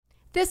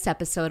This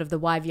episode of the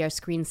YVR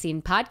Screen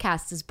Scene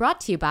podcast is brought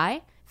to you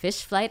by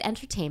Fish Flight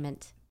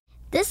Entertainment.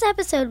 This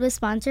episode was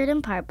sponsored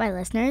in part by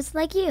listeners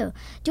like you.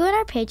 Join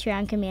our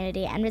Patreon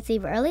community and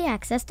receive early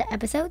access to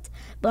episodes,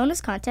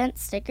 bonus content,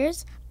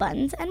 stickers,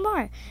 buttons, and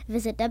more.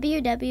 Visit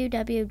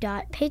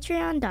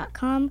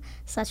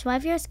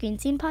www.patreon.com/YVR Screen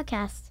Scene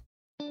podcast.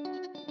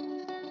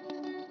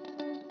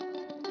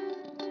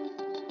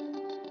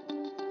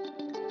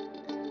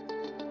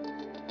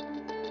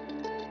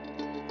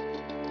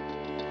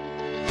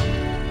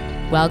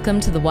 Welcome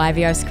to the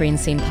YVR Screen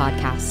Scene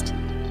podcast.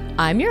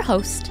 I'm your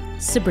host,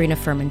 Sabrina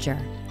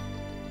Furminger.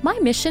 My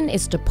mission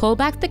is to pull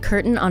back the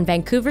curtain on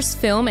Vancouver's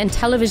film and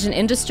television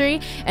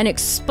industry and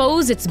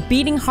expose its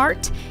beating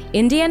heart,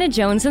 Indiana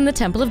Jones and the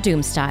Temple of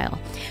Doom style,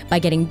 by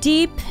getting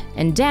deep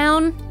and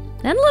down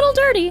and a little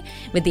dirty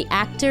with the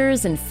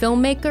actors and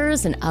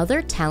filmmakers and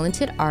other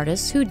talented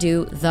artists who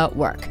do the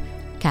work.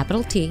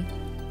 Capital T,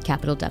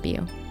 capital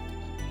W.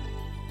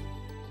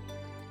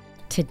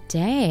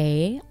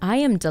 Today, I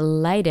am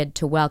delighted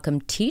to welcome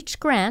Teach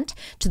Grant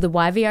to the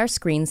YVR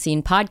Screen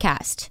Scene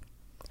podcast.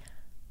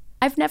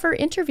 I've never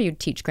interviewed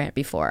Teach Grant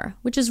before,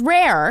 which is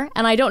rare,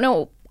 and I don't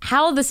know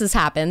how this has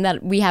happened,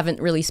 that we haven't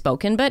really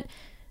spoken, but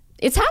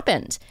it's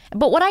happened.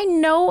 But what I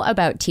know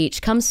about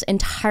Teach comes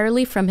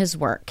entirely from his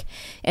work,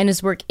 and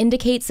his work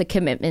indicates a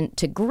commitment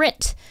to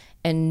grit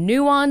and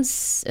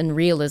nuance and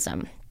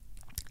realism.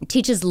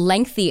 Teach's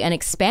lengthy and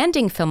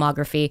expanding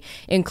filmography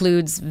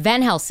includes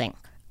Van Helsing,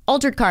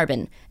 Altered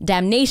Carbon,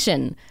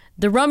 Damnation,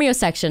 the Romeo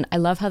section. I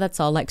love how that's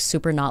all like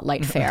super not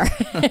light fare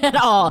at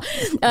all.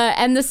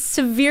 And the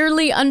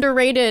severely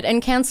underrated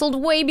and canceled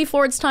way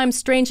before its time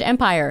Strange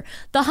Empire,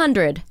 The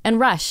 100, and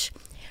Rush.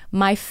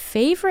 My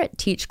favorite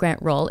Teach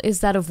Grant role is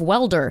that of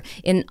Welder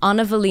in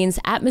Anna Valeen's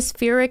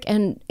atmospheric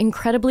and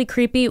incredibly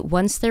creepy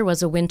Once There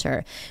Was a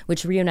Winter,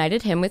 which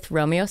reunited him with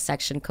Romeo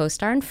section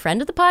co-star and friend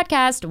of the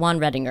podcast, Juan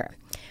Redinger.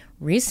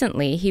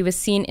 Recently, he was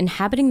seen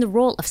inhabiting the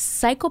role of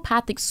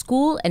psychopathic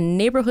school and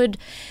neighborhood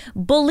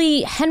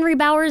bully Henry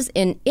Bowers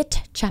in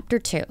It Chapter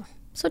 2.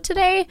 So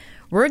today,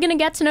 we're going to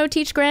get to know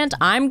Teach Grant.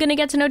 I'm going to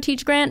get to know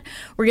Teach Grant.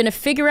 We're going to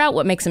figure out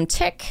what makes him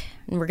tick,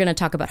 and we're going to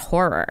talk about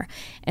horror.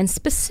 And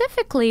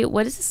specifically,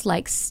 what is this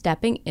like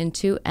stepping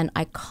into an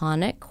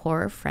iconic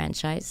horror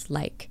franchise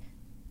like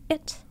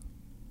It?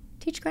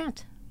 Teach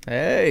Grant.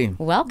 Hey.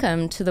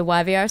 Welcome to the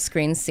YVR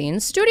Screen Scene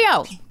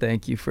studio.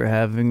 Thank you for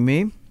having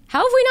me. How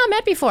have we not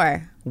met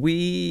before?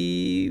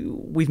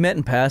 We've met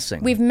in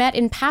passing. We've met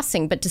in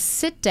passing, but to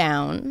sit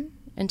down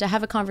and to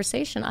have a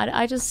conversation,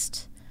 I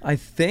think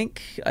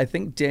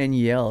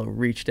Danielle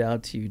reached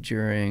out to you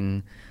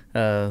during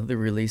the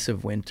release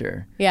of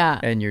Winter. Yeah.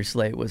 And your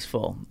slate was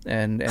full,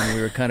 and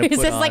we were kind of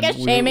Is this like a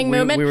shaming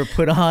movement? We were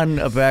put on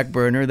a back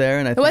burner there,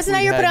 and I think it wasn't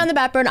that you were put on the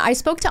back burner. I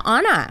spoke to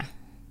Anna.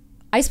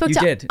 You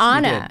did.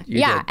 Anna.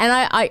 You did.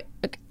 And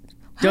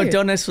I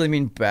don't necessarily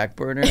mean back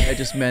burner. I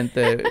just meant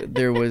that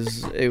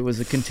it was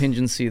a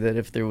contingency that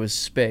if there was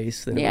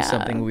space, that it was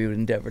something we would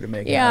endeavor to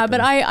make happen. Yeah,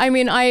 but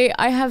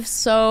I have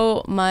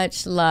so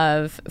much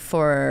love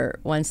for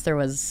Once There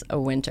Was a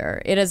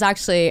Winter. It is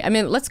actually,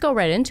 let's go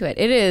right into it.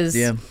 It is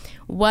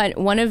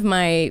one of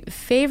my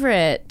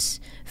favorite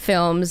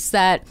films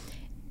that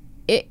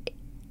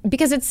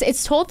because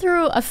it's told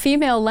through a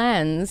female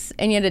lens,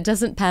 and yet it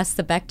doesn't pass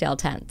the Bechdel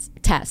test.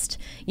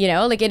 You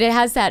know, like it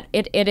has that.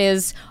 It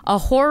is a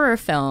horror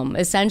film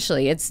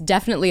essentially. It's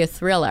definitely a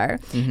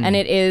thriller, and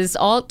it is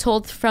all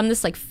told from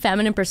this like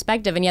feminine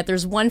perspective, and yet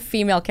there's one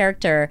female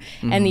character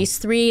and these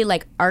three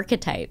like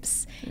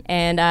archetypes.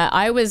 And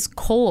I was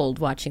cold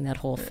watching that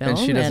whole film. And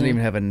she doesn't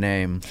even have a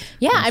name.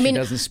 Yeah, she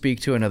doesn't speak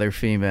to another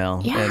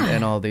female. Yeah.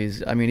 And all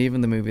these. Even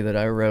the movie that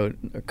I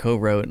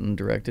co-wrote and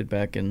directed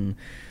back in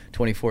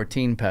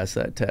 2014 passed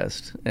that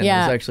test, and it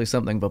was actually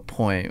something of a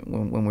point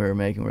when we were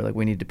making. We were like,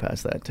 we need to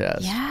pass that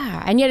test.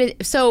 Yeah, and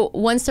yet, so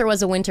Once There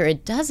Was a Winter,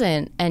 it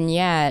doesn't, and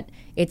yet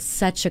it's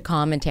such a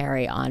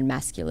commentary on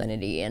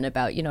masculinity and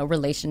about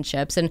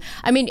relationships. And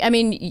I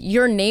mean,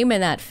 your name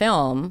in that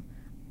film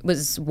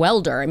was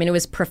Welder. It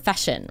was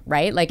profession,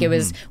 right? Like it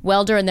was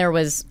Welder, and there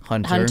was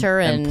Hunter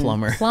and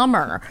Plumber.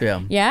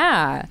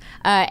 Yeah.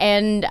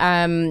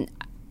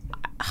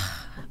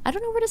 I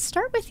don't know where to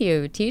start with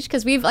you, Teach,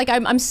 because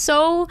I'm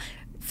so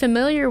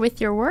familiar with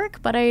your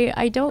work, but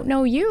I don't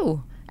know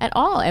you at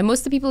all. And most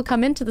of the people who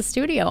come into the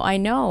studio I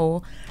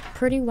know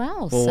pretty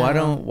well. Well,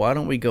 why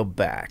don't we go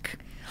back,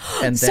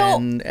 and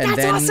awesome.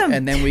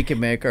 And then we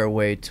can make our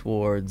way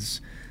towards.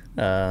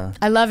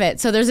 I love it.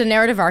 So there's a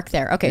narrative arc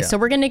there. Okay, so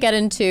we're going to get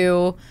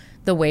into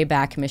the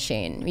Wayback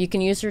Machine. You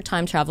can use your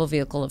time travel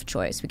vehicle of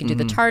choice. We can do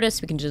the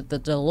TARDIS. We can do the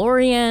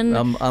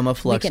DeLorean. I'm a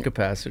flux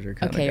capacitor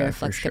kind of guy. Okay, you're a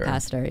flux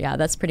capacitor. Yeah,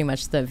 that's pretty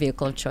much the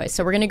vehicle of choice.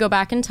 So we're going to go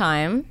back in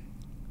time.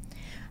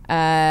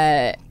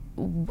 Where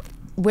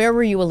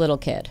were you a little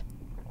kid?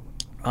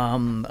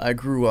 I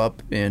grew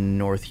up in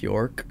North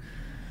York,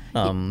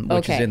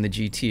 which is in the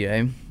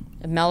GTA.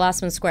 Mel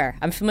Lastman Square.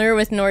 I'm familiar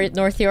with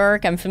North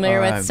York. I'm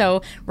familiar with.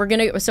 So we're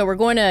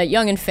going to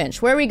Yonge and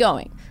Finch. Where are we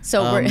going?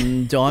 So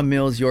we're Don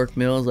Mills, York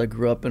Mills. I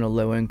grew up in a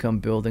low-income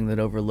building that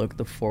overlooked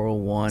the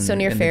 401. So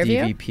near and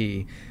Fairview? The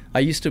DVP. I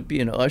used to be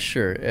an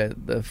usher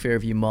at the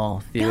Fairview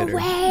Mall Theater. No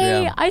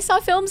way! Yeah. I saw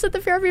films at the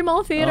Fairview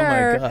Mall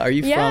Theater. Oh my God! Are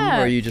you from,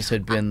 or you just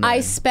had been there? I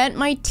spent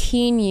my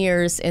teen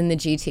years in the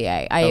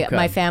GTA.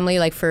 My family,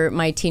 like for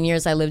my teen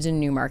years, I lived in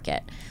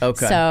Newmarket.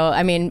 Okay. So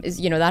I mean,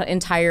 that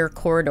entire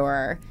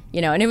corridor,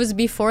 and it was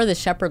before the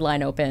Shepherd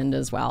Line opened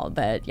as well.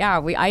 But yeah,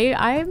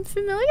 I'm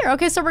familiar.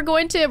 Okay, so we're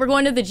going to the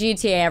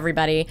GTA,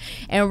 everybody,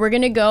 and we're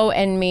gonna go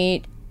and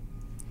meet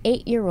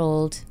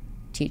 8-year-old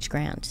Teach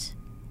Grant.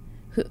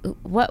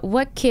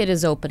 What kid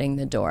is opening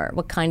the door?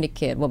 What kind of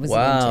kid? What was he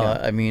into? Wow,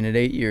 I mean, at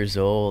 8 years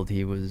old,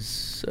 he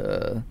was,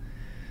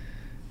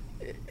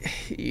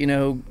 we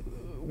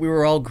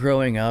were all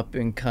growing up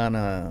in kind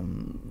of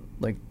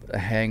like a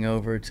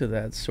hangover to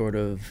that sort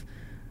of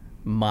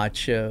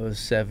macho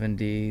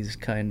 70s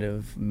kind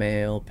of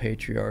male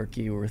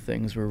patriarchy where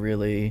things were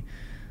really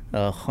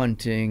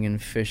hunting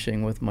and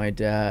fishing with my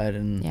dad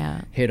and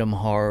hit him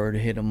hard,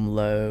 hit him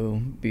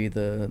low, be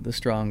the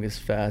strongest,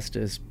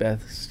 fastest,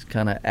 best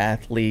kind of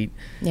athlete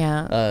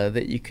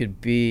that you could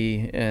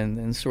be,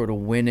 and sort of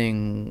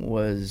winning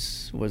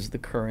was the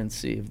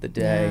currency of the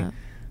day.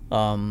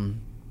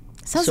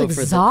 Sounds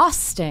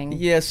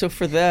exhausting. So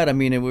for that, I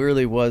mean, it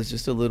really was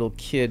just a little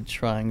kid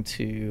trying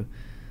to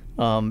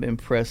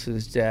impress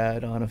his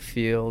dad on a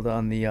field,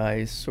 on the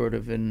ice, sort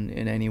of in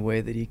any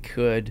way that he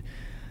could.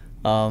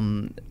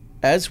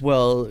 As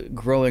well,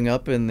 growing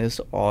up in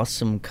this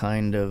awesome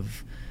kind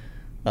of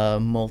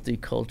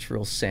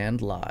multicultural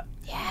sandlot,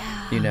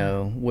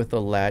 with a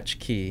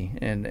latchkey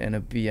and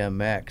a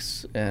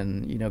BMX,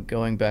 and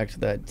going back to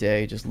that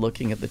day, just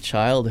looking at the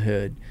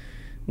childhood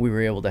we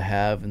were able to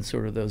have and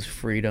sort of those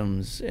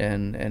freedoms,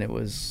 and it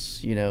was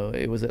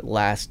it was at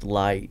last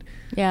light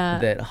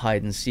that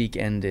hide and seek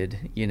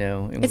ended.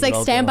 And it's like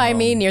Stand By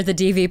Me near the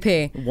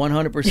DVP.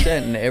 100%,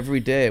 and every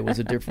day it was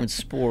a different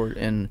sport,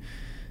 and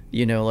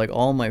like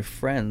all my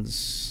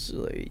friends,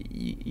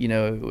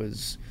 it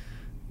was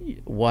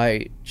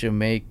white,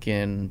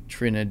 Jamaican,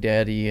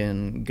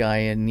 Trinidadian,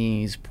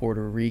 Guyanese,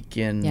 Puerto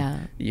Rican,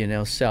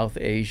 South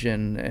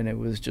Asian, and it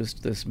was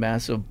just this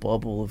massive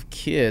bubble of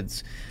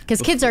kids.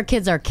 Because kids are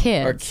kids are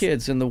kids. Our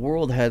kids, and the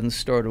world hadn't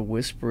started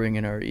whispering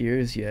in our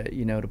ears yet,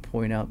 to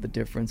point out the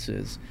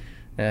differences.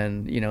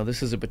 And,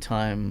 this is a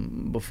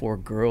time before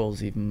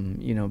girls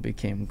even,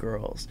 became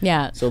girls.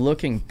 Yeah. So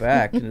looking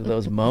back to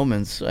those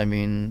moments, I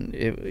mean,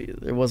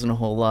 there wasn't a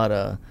whole lot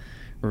of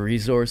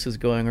resources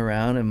going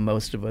around, and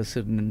most of us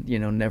had,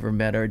 never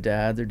met our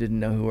dads or didn't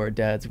know who our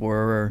dads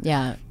were. Or,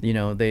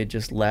 they had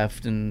just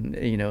left, and,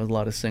 a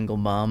lot of single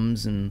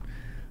moms. And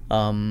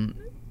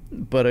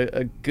but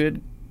a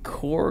good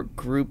core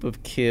group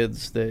of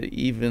kids that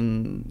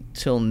even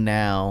till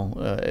now,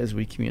 as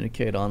we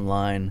communicate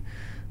online,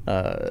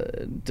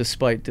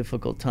 despite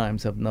difficult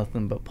times, have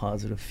nothing but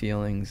positive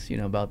feelings,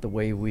 about the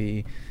way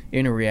we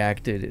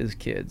interacted as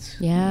kids.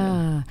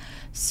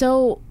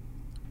 So,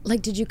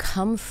 did you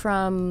come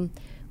from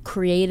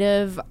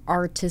creative,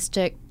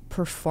 artistic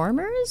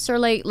performers, or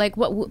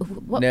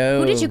what? No.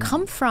 Who did you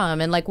come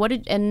from, and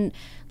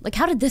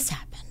how did this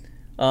happen?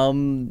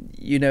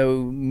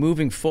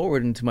 Moving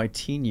forward into my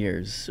teen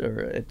years,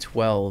 or at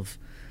 12,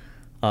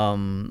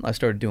 I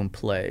started doing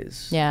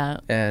plays.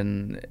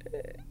 And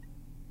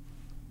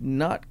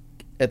not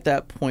at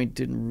that point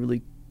didn't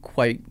really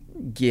quite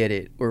get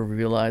it or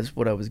realize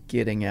what I was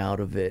getting out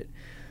of it.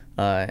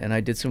 And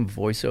I did some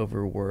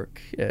voiceover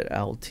work at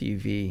Owl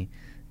TV,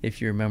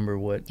 if you remember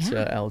what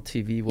Owl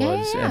TV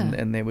was.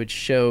 And they would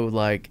show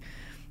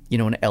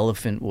an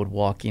elephant would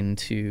walk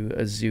into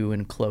a zoo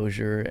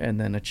enclosure,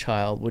 and then a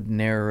child would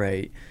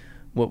narrate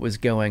what was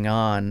going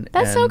on.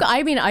 That's so good.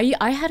 I mean,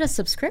 I had a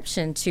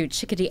subscription to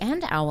Chickadee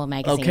and Owl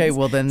magazines. Okay,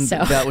 well then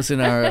that was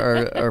in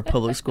our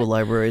public school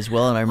library as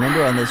well. And I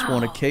remember on this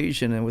one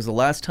occasion, it was the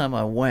last time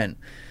I went,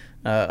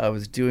 I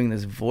was doing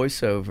this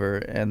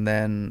voiceover, and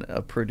then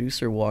a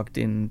producer walked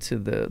into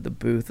the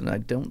booth, and I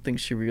don't think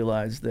she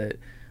realized that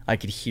I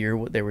could hear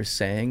what they were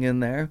saying in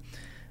there.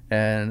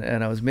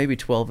 And I was maybe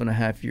 12 and a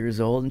half years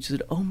old, and she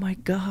said, "Oh my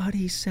God,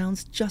 he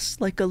sounds just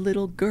like a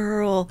little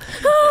girl."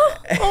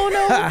 Oh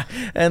no.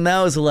 And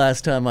that was the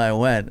last time I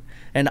went.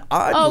 And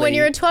oddly, when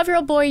you're a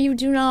 12-year-old boy, you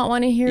do not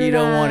want to hear that. You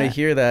don't want to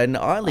hear that. And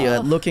oddly,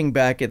 looking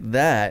back at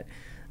that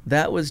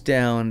was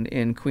down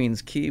in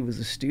Queens Quay, was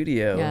a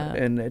studio.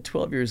 And at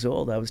 12 years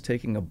old, I was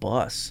taking a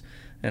bus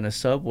and a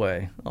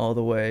subway all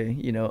the way,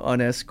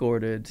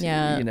 unescorted,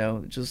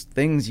 just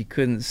things you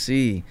couldn't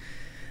see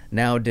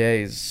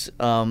nowadays.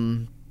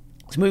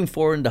 So moving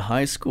forward into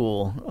high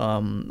school,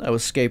 I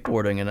was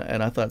skateboarding,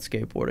 and I thought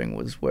skateboarding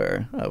was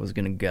where I was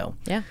going to go.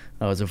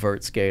 I was a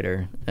vert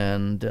skater,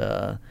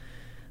 and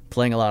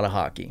playing a lot of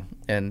hockey.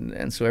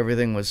 And so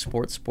everything was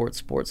sports.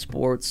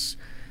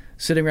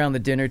 sitting around the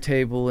dinner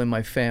table in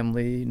my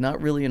family,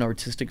 not really an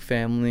artistic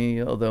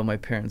family, although my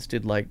parents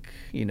did like,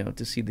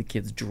 to see the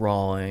kids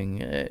drawing,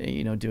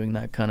 doing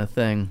that kind of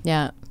thing.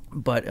 Yeah.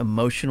 But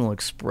emotional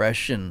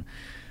expression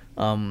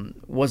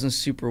wasn't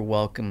super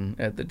welcome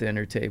at the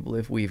dinner table,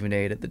 if we even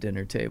ate at the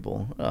dinner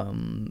table.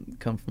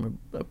 Come from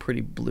a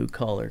pretty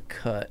blue-collar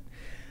cut.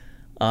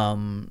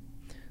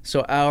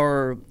 So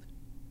our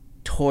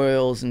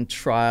toils and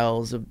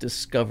trials of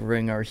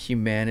discovering our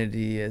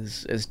humanity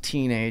as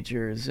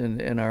teenagers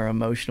and our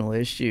emotional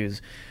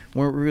issues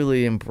weren't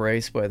really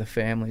embraced by the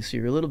family. So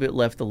you're a little bit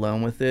left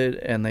alone with it,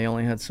 and they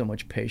only had so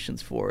much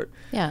patience for it.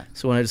 Yeah.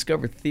 So when I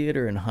discovered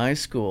theater in high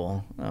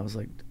school, I was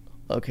like,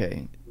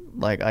 okay,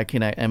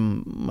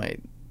 and my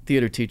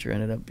theater teacher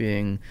ended up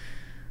being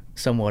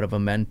somewhat of a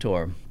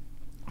mentor.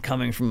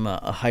 Coming from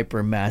a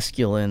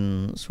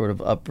hyper-masculine sort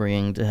of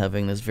upbringing to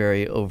having this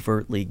very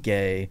overtly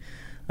gay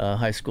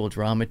high school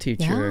drama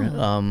teacher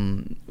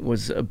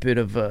was a bit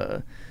of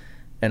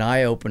an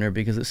eye-opener,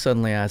 because it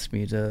suddenly asked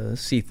me to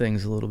see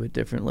things a little bit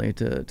differently,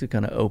 to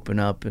kind of open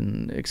up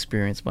and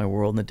experience my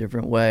world in a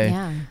different way.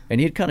 Yeah. And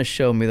he'd kind of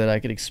show me that I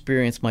could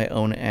experience my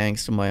own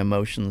angst and my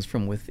emotions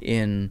from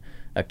within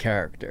a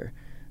character.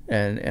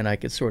 And I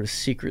could sort of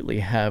secretly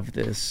have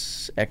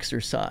this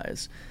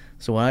exercise.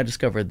 So when I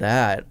discovered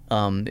that,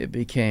 it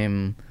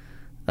became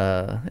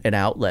an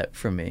outlet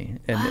for me,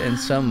 and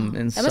some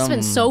That must have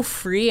been so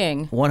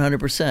freeing.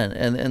 100%.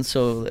 And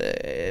so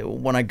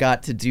when I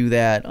got to do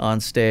that on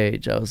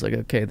stage, I was like,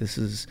 okay, this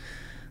is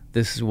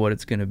what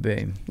it's going to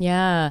be.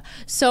 Yeah.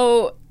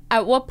 So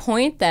at what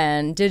point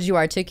then did you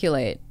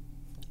articulate,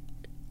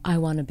 I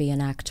want to be an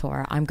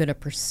actor, I'm going to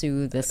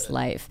pursue this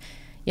life?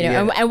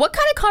 And what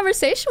kind of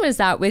conversation was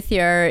that with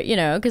your,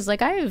 because I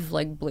have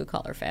blue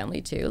collar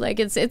family too.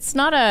 It's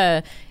not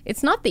the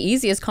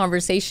easiest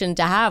conversation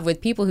to have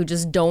with people who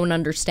just don't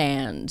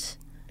understand.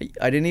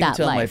 I didn't even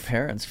tell life. my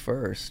parents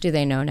first. Do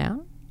they know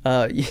now?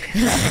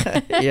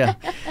 Yeah.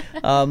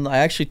 I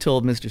actually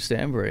told Mr.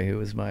 Stanbury, who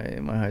was my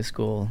high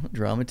school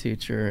drama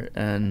teacher,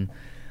 and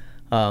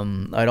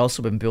I'd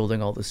also been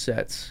building all the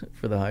sets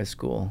for the high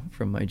school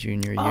from my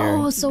junior year.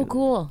 Oh, so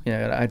cool.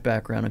 Yeah, I had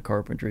background in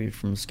carpentry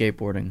from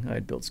skateboarding.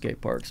 I'd built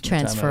skate parks.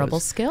 Transferable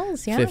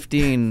skills, yeah.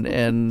 15,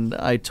 and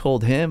I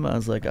told him, I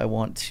was like, I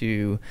want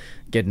to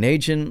get an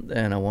agent,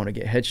 and I want to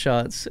get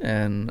headshots,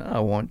 and I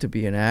want to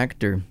be an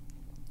actor.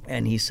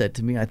 And he said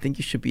to me, I think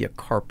you should be a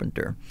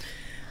carpenter.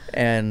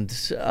 And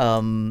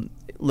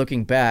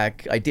looking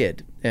back, I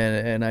did.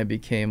 And I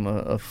became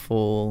a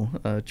full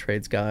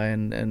trades guy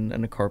and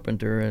a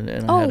carpenter,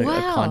 and I had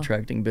a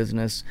contracting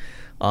business.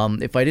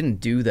 If I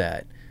didn't do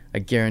that, I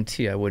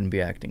guarantee I wouldn't be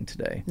acting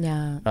today.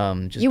 Yeah.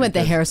 You went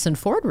the Harrison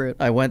Ford route.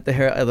 I went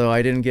although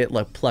I didn't get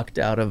plucked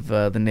out of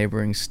the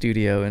neighboring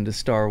studio into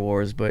Star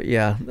Wars, but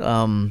yeah.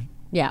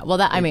 Yeah, well,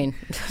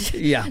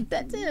 yeah.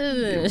 That's,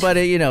 but,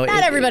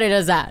 not everybody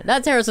does that.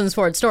 That's Harrison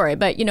Ford's story.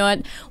 But you know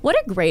what? What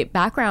a great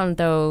background,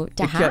 though,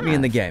 to have. It kept me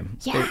in the game.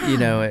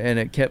 Yeah. And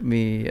it kept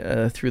me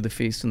through the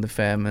feast and the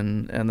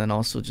famine, and then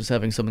also just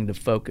having something to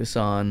focus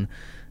on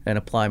and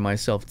apply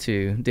myself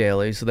to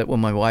daily, so that when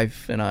my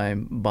wife and I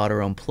bought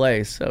our own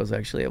place, I was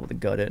actually able to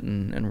gut it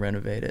and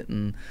renovate it,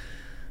 and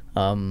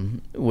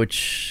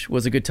which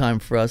was a good time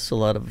for us. A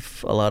lot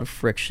of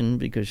friction,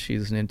 because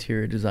she's an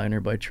interior designer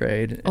by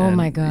trade. Oh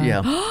my God!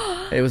 Yeah,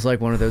 it was like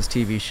one of those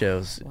TV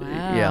shows.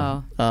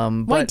 Wow. Yeah.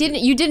 Why did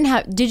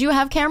you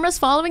have cameras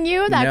following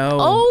you? No.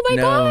 Oh my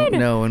God!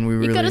 No, and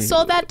you could have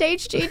sold that to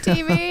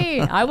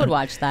HGTV. I would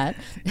watch that.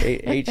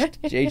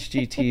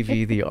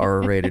 HGTV, the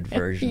R-rated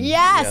version.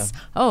 Yes.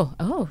 Yeah.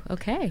 Oh.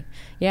 Okay.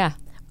 Yeah.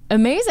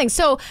 Amazing.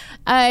 So,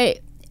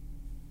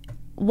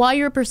 while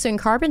you were pursuing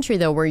carpentry,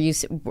 though,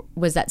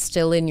 was that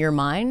still in your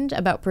mind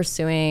about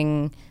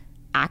pursuing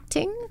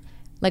acting?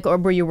 Or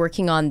were you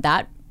working on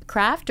that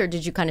craft, or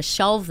did you kind of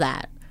shelve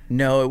that?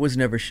 No, it was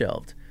never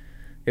shelved.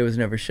 It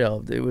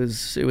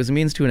was a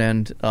means to an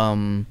end.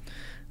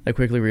 I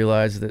quickly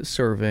realized that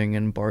serving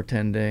and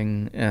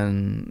bartending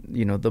and,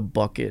 the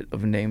bucket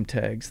of name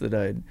tags that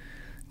I'd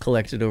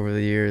collected over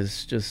the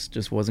years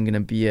just wasn't going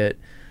to be it.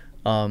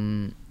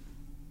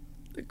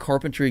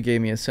 Carpentry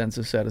gave me a sense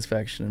of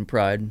satisfaction and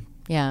pride.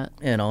 Yeah.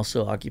 And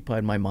also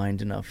occupied my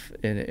mind enough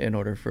in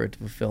order for it to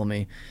fulfill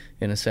me,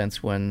 in a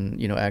sense, when,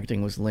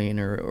 acting was lean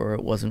or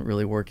it wasn't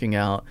really working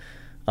out.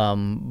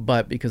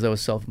 But because I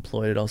was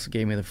self-employed, it also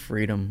gave me the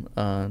freedom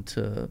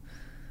to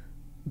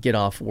get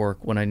off work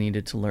when I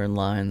needed to learn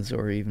lines,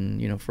 or even,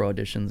 for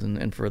auditions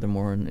and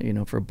furthermore,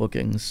 for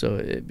bookings. So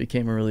it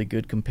became a really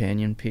good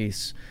companion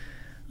piece.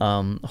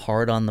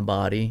 Hard on the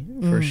body,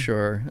 for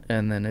sure.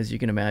 And then, as you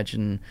can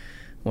imagine,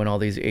 when all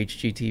these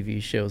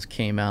HGTV shows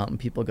came out and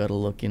people got to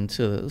look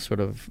into sort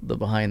of the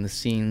behind the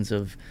scenes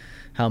of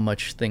how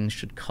much things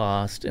should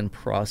cost and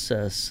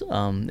process,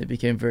 it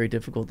became very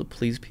difficult to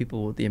please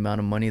people with the amount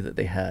of money that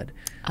they had.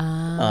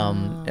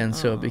 And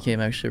so it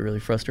became actually a really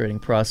frustrating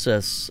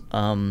process.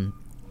 And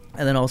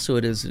then also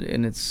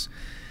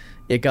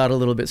it got a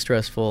little bit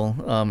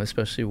stressful,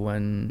 especially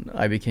when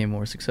I became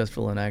more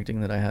successful in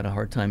acting, that I had a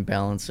hard time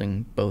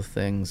balancing both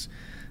things.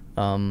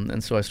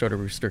 And so I started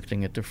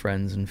restricting it to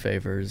friends and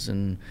favors.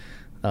 And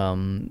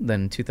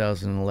then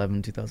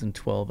 2011,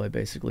 2012, I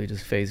basically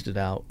just phased it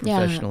out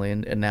professionally.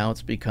 And now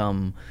it's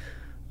become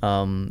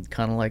kind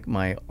of like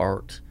my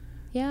art,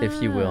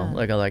 if you will.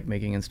 Like I like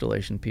making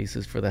installation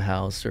pieces for the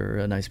house or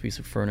a nice piece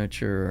of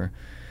furniture. Or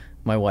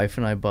my wife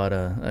and I bought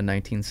a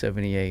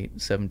 1978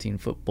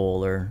 17-foot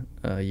bowler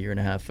a year and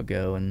a half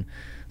ago, and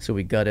so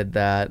we gutted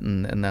that,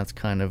 and that's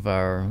kind of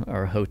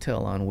our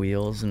hotel on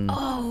wheels. And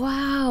oh,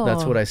 wow.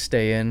 That's what I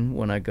stay in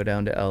when I go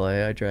down to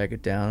LA. I drag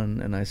it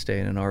down and I stay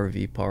in an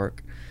RV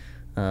park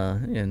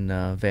in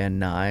Van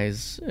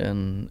Nuys,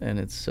 and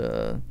it's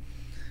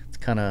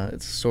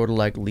sort of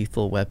like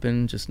Lethal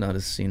Weapon, just not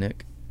as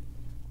scenic.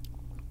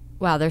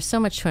 Wow, there's so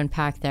much to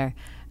unpack there.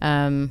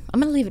 I'm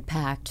going to leave it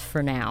packed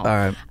for now.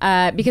 All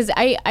right. Because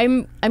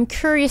I'm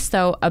curious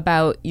though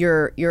about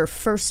your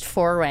first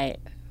foray.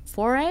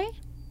 Foray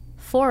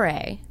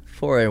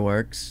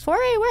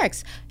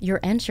works. Your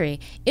entry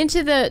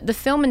into the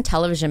film and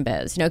television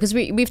biz, because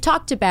we've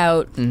talked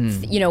about,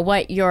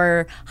 what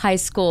your high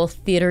school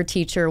theater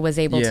teacher was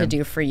able to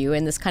do for you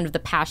and this kind of the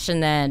passion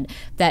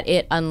that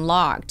it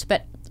unlocked.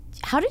 But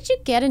how did you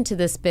get into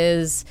this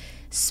biz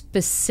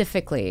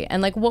specifically?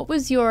 And like, what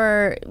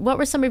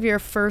were some of your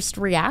first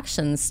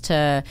reactions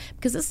to,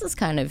 because this is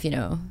kind of,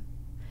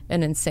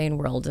 an insane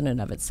world in and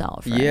of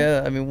itself, right?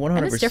 Yeah, I mean, 100%.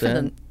 And it's different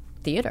than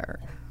theater.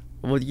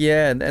 Well,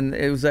 yeah, and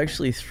it was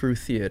actually through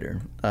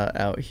theater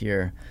out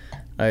here.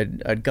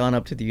 I'd gone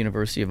up to the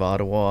University of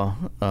Ottawa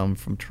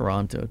from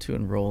Toronto to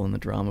enroll in the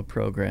drama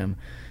program,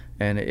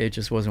 and it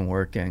just wasn't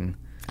working.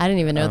 I didn't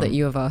even know that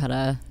U of O had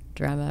a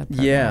drama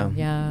program.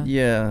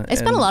 Yeah. I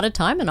spent a lot of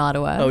time in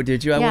Ottawa. Oh,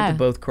 did you? I went to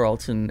both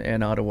Carleton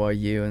and Ottawa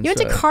U. And you went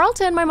to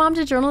Carleton? My mom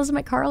did journalism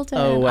at Carleton.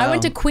 Oh, wow. I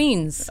went to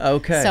Queens.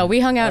 Okay. So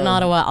we hung out in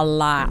Ottawa a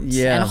lot.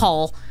 Yeah. And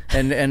Hull.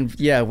 And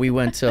yeah, we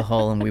went to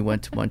Hull and we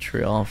went to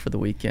Montreal for the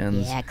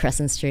weekends. Yeah,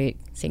 Crescent Street,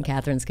 St.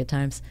 Catharines, good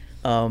times.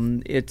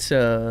 And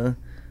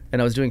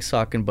I was doing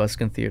Sock and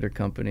Buskin Theater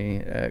Company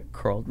at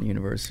Carleton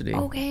University.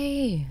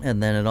 Okay.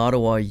 And then at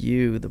Ottawa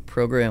U, the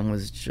program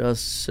was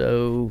just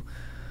so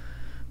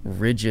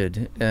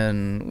rigid,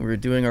 and we were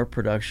doing our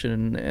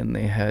production, and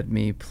they had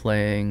me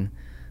playing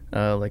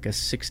like a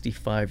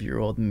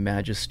 65-year-old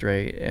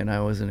magistrate, and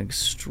I was an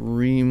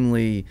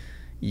extremely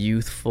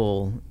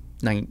youthful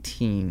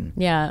 19.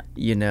 Yeah.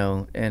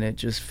 And it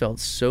just felt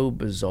so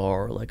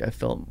bizarre. Like I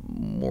felt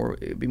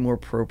it'd be more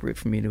appropriate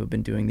for me to have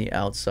been doing The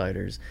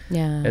Outsiders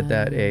at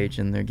that age,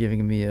 and they're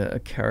giving me a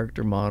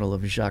character model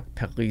of Jacques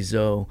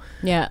Parizeau.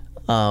 Yeah.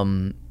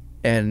 And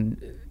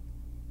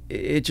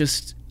it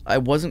just, I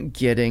wasn't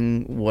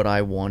getting what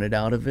I wanted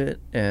out of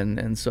it,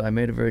 and so I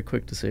made a very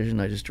quick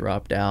decision. I just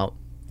dropped out.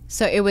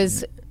 So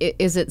is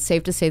it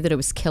safe to say that it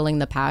was killing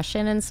the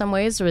passion in some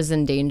ways, or was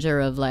in danger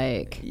of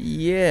like...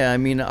 Yeah, I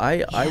mean,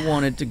 I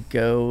wanted to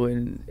go,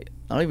 and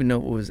I don't even know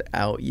if it was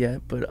out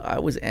yet, but I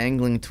was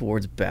angling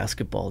towards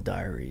Basketball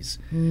Diaries.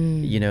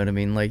 You know what I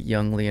mean? Like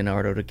young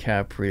Leonardo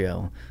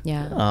DiCaprio.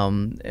 Yeah.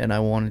 And I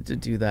wanted to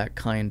do that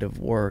kind of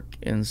work,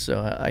 and so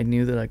I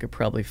knew that I could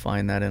probably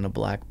find that in a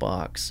black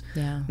box,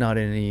 not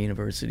in a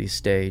university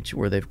stage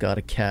where they've got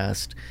to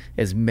cast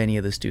as many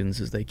of the students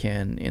as they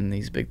can in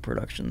these big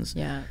productions.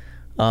 Yeah.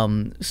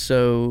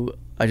 So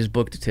I just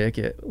booked a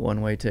ticket,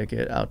 one-way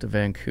ticket out to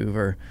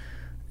Vancouver,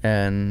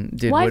 and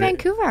did. Why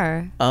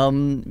Vancouver?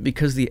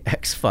 Because the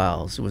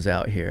X-Files was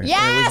out here.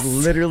 Yes! It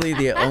was literally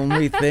the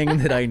only thing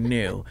that I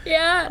knew.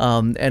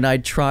 Yeah. And I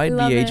tried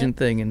the agent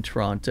thing in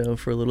Toronto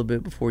for a little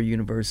bit before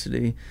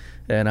university,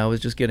 and I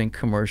was just getting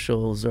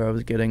commercials, or I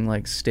was getting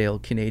like stale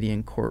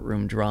Canadian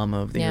courtroom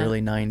drama of the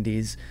early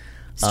 90s.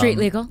 Street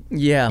legal.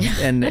 Yeah,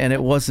 and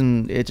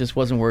it just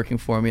wasn't working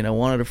for me, and I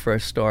wanted a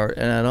fresh start,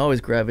 and I'd always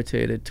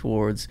gravitated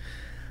towards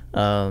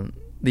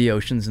the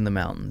oceans and the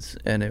mountains,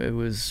 and it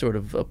was sort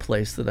of a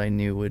place that I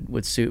knew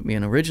would suit me.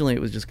 And originally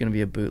it was just going to be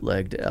a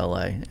bootleg to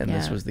LA, and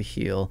this was the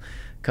heel.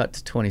 Cut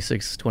to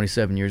 26,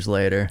 27 years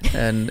later,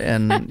 and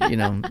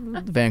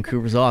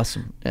Vancouver's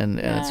awesome, and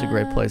it's a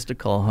great place to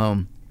call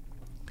home.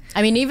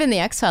 I mean, even the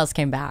X-Files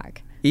came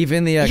back.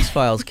 Even the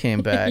X-Files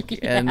came back.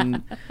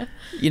 And,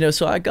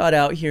 so I got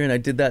out here and I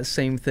did that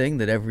same thing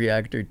that every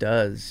actor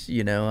does.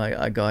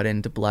 I got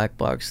into black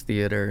box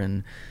theater,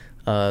 and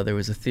there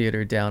was a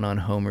theater down on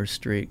Homer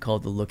Street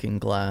called The Looking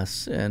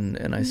Glass,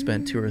 and I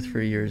spent 2 or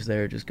 3 years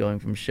there just going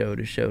from show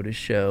to show to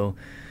show,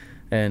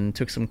 and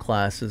took some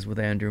classes with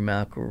Andrew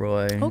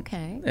McElroy.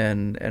 Okay.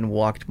 And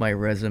walked my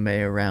resume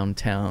around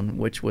town,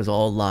 which was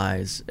all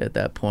lies at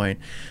that point,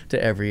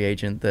 to every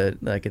agent that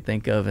I could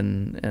think of,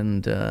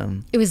 and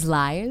it was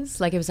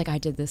lies? Like it was like, I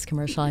did this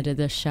commercial, I did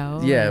this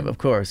show? Yeah, of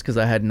course, because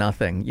I had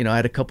nothing. I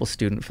had a couple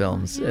student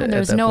films. And there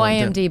was no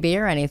IMDb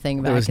or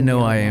anything back There was in no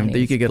the IMDb. 90s.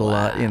 You could get a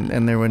lot,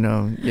 and there were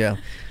no,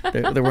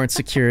 there weren't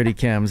security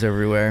cams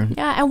everywhere.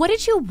 Yeah, and what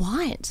did you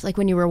want, like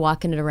when you were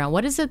walking it around?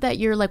 What is it that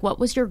you're like, what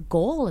was your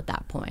goal at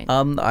that point?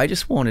 I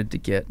just wanted to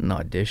get an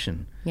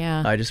audition.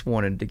 Yeah. I just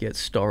wanted to get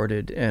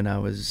started, and I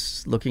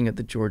was looking at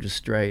the Georgia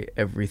Straight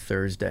every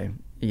Thursday,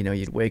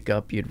 You'd wake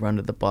up, you'd run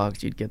to the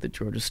box, you'd get the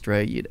Georgia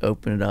Strait, you'd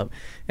open it up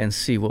and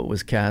see what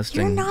was casting.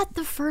 You're not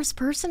the first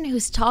person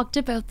who's talked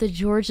about the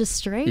Georgia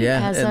Strait.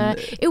 Yeah,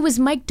 It was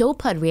Mike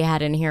Dopud we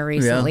had in here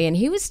recently, and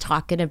he was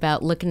talking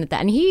about looking at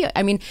that.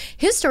 And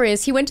his story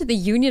is he went to the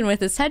union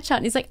with his headshot,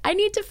 and he's like, I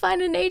need to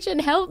find an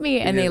agent, help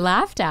me. And they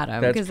laughed at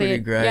him. That's pretty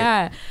great.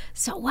 Yeah.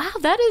 So, wow,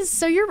 that is,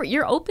 so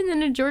you're open in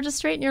the Georgia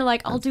Strait, and you're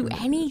like, I'll do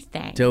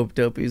anything.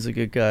 Dopey's a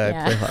good guy.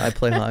 Yeah. I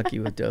play hockey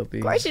with Dopey.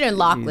 Of course you did,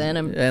 Lachlan.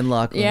 And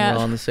Lachlan, we're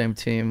all on the same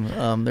team.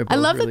 They're both I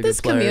love really that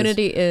this good players.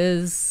 community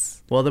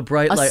is the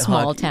Bright Light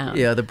small hockey, town.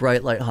 Yeah, the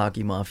Bright Light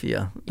Hockey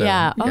Mafia.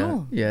 Yeah.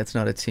 It's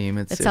not a team.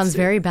 It sounds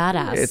very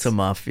badass. It's a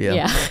mafia.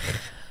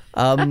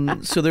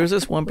 Yeah. So there was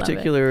this one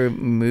particular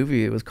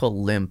movie. It was called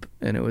Limp,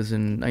 and it was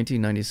in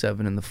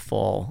 1997 in the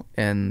fall.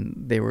 And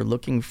they were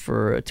looking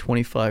for a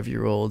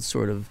 25-year-old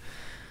sort of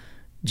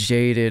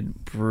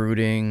jaded,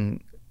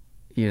 brooding,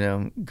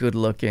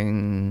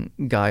 good-looking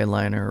guy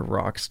liner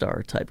rock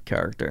star type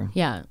character.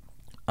 Yeah.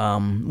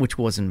 Which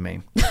wasn't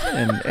me,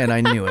 and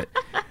I knew it.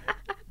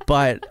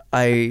 But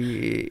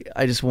I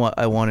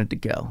wanted to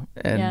go,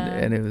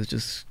 and it was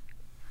just,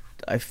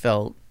 I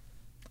felt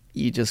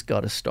you just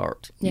got to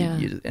start. Yeah.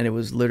 And it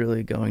was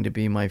literally going to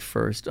be my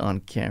first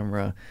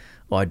on-camera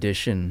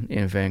audition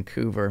in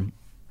Vancouver.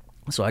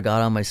 So I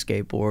got on my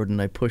skateboard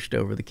and I pushed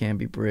over the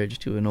Canby Bridge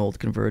to an old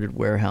converted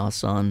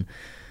warehouse on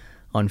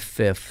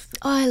 5th.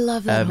 Oh, I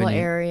love that Avenue. whole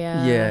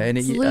area. Yeah, and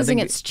it's losing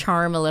its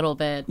charm a little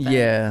bit. But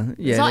Yeah.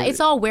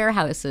 It's all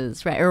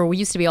warehouses, right? Or we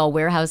used to be all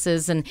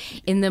warehouses, and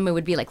in them it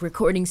would be like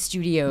recording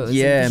studios and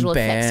visual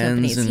effects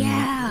bands.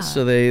 companies.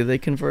 So they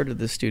converted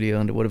the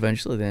studio into what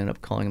eventually they ended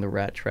up calling the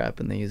Rat Trap,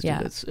 and they used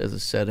it as a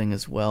setting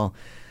as well.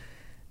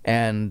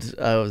 And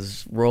I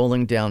was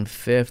rolling down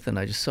 5th, and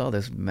I just saw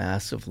this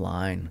massive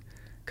line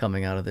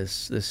coming out of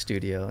this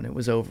studio, and it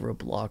was over a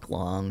block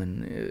long,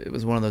 and it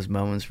was one of those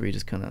moments where you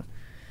just kind of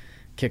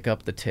kick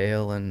up the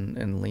tail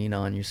and lean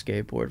on your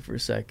skateboard for a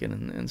second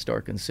and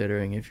start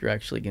considering if you're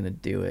actually going to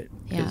do it.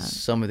 Because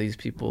some of these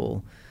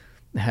people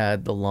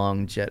had the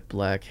long jet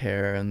black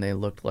hair and they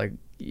looked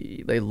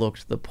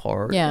the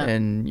part. Yeah.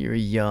 And you're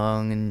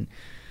young and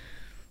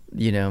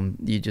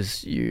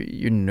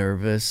you're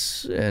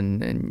nervous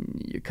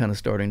and you're kind of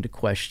starting to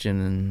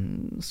question.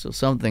 And so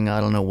something,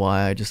 I don't know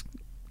why, I just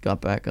got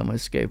back on my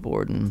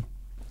skateboard and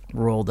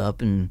rolled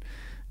up and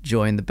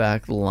joined the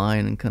back of the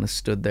line and kind of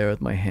stood there with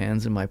my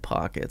hands in my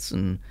pockets.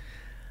 And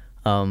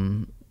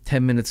 10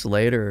 minutes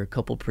later, a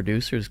couple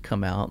producers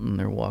come out and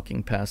they're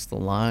walking past the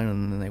line,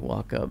 and then they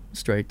walk up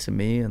straight to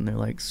me and they're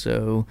like,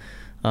 so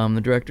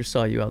the director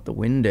saw you out the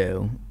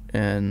window,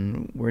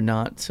 and we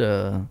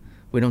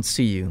don't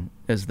see you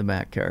as the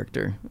Matt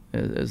character,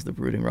 as the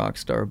brooding rock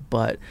star,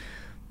 but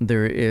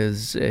there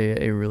is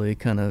a really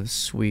kind of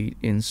sweet,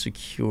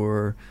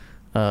 insecure,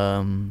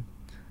 kind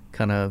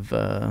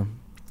of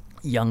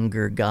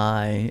younger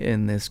guy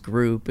in this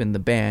group, in the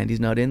band. He's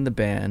not in the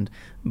band,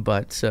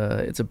 but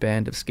it's a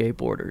band of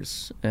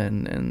skateboarders,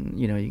 and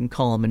you can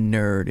call him a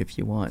nerd if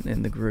you want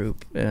in the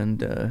group,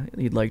 and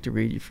he'd like to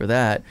read you for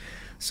that.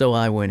 So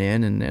I went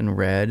in and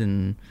read,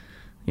 and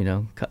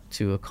cut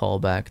to a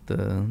callback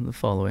the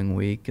following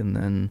week, and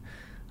then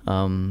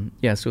so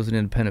it was an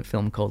independent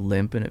film called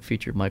Limp, and it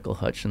featured Michael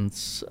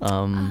Hutchence.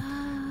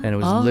 And it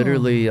was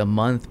literally a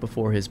month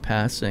before his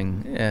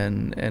passing,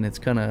 and it's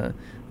kind of,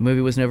 the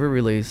movie was never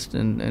released,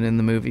 and in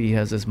the movie he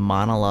has this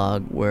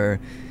monologue where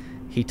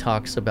he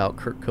talks about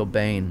Kurt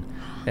Cobain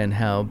and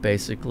how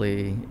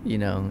basically,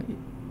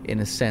 in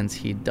a sense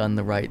he'd done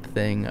the right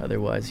thing,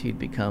 otherwise he'd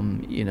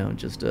become,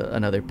 just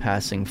another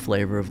passing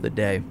flavor of the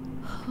day.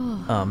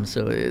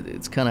 So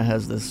it's kind of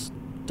has this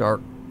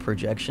dark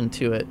projection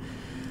to it.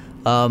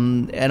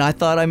 And I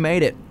thought I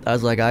made it. I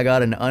was like, I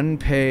got an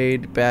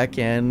unpaid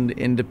back-end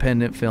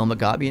independent film that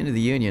got me into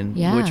the union,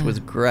 which was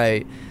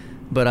great.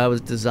 But I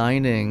was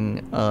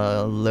designing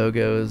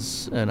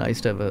logos, and I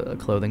used to have a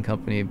clothing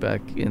company back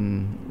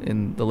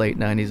in the late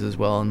 90s as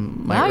well.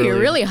 And you're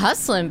really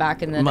hustling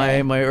back in the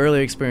day. My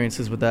early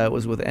experiences with that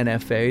was with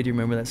NFA. Do you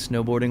remember that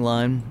snowboarding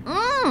line?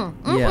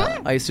 Mm-hmm.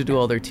 Yeah, I used to do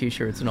all their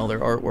T-shirts and all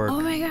their artwork.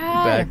 Oh my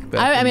god!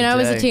 I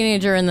was a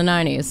teenager in the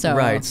 90s, so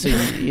right. So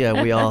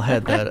yeah, we all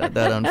had that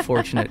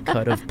unfortunate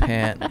cut of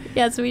pant.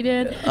 Yes, we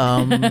did.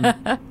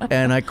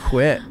 And I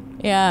quit.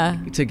 Yeah.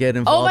 To get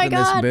involved in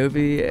this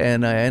movie,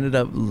 and I ended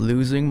up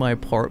losing my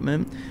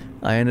apartment.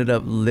 I ended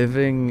up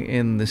living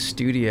in the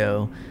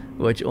studio,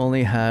 which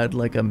only had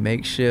like a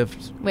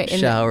makeshift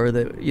shower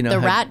that the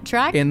Rat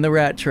Trap? In the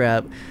Rat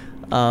Trap.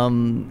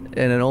 And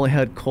it only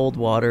had cold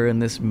water in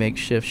this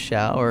makeshift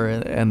shower,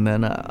 and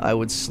then I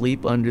would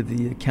sleep under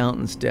the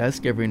accountant's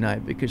desk every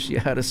night because she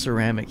had a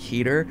ceramic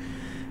heater,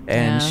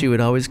 and she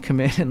would always come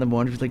in the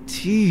morning. She's like,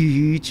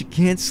 "Teach, you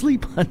can't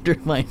sleep under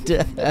my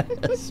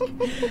desk."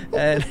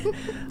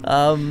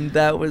 And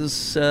that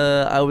was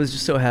I was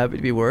just so happy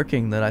to be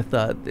working that I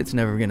thought it's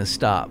never gonna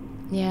stop.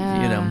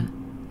 Yeah.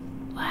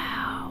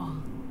 Wow.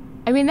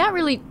 I mean, that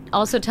really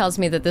also tells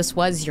me that this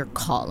was your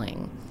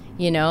calling.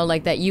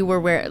 Like that you were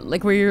where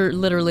you're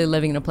literally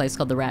living in a place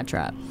called the Rat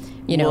Trap.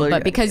 you know, Well,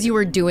 but because you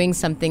were doing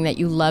something that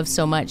you love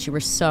so much, you were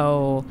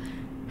so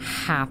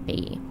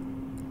happy.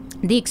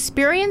 The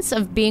experience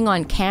of being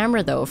on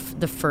camera, though,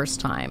 the first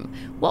time,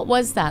 what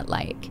was that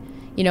like?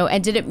 You know,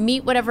 and did it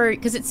meet whatever,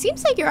 because it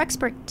seems like your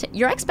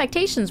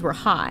expectations were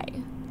high.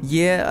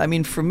 Yeah, I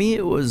mean, for me,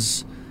 it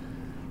was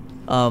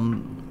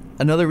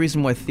another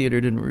reason why theater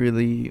didn't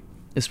really,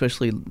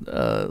 especially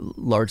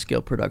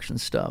large-scale production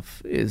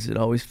stuff, is it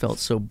always felt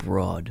so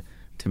broad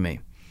to me.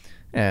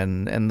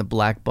 And the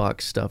black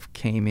box stuff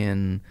came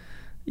in,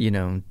 you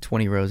know,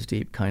 20 rows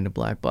deep kind of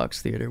black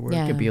box theater where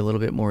it could be a little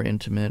bit more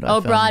intimate.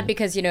 Broad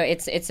because, you know,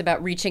 it's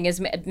about reaching as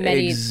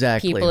many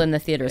people in the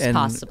theater as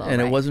possible.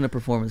 And right? it wasn't a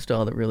performance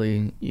style that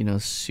really, you know,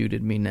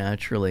 suited me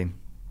naturally.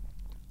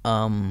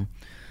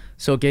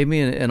 So it gave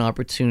me an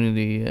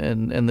opportunity,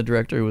 and the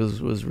director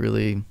was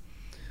really,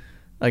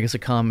 I guess,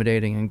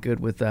 accommodating and good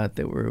with that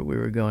we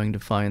were going to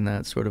find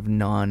that sort of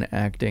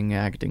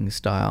non-acting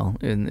style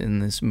in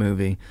this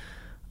movie.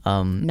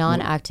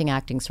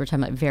 Non-acting, so we're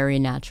talking about very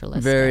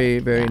naturalistic.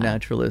 Very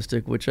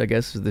naturalistic, which I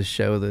guess is the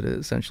show that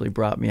essentially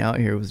brought me out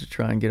here, was to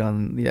try and get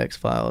on the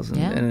X-Files, and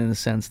in a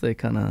sense they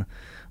kind of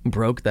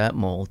broke that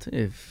mold,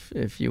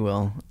 if you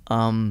will.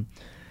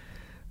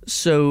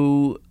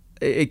 So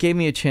it gave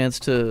me a chance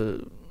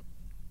to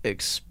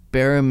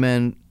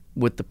experiment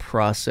with the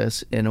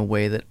process in a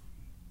way that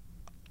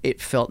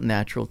it felt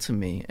natural to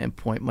me and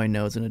point my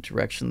nose in a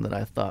direction that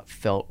I thought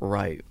felt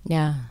right.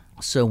 Yeah.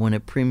 So when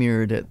it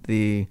premiered at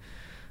the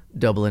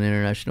Dublin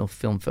International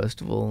Film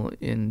Festival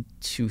in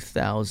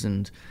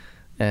 2000,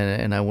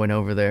 and I went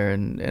over there,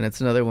 and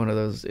it's another one of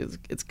those,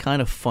 it's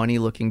kind of funny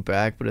looking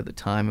back, but at the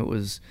time it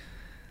was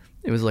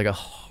like a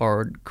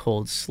hard,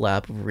 cold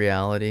slap of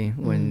reality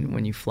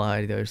when you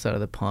fly to the other side of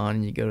the pond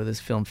and you go to this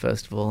film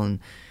festival and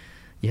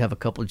you have a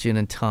couple of gin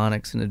and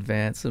tonics in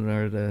advance in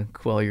order to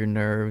quell your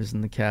nerves,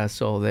 and the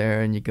cast's all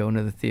there, and you go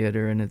into the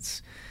theater and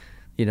it's,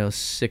 you know,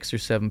 6 or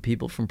 7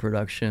 people from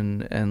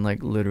production and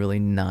like literally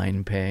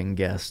 9 paying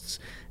guests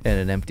in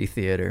an empty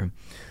theater.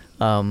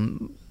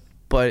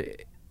 But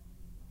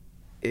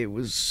it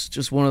was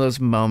just one of those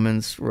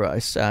moments where I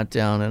sat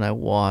down and I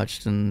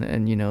watched,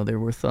 and you know, there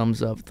were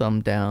thumbs up,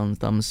 thumb down,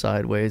 thumb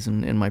sideways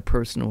in my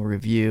personal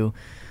review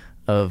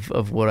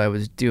of what I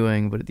was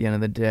doing. But at the end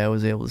of the day, I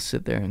was able to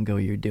sit there and go,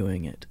 you're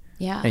doing it.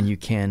 Yeah. And you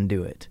can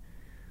do it.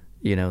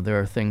 You know, there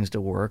are things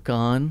to work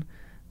on,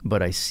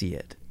 but I see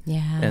it.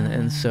 Yeah.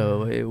 And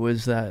so it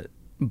was that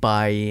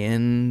buy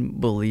in,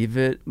 believe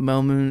it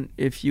moment,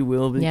 if you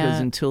will,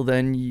 because until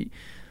then,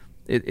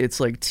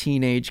 it's like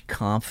teenage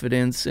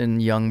confidence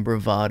and young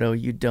bravado.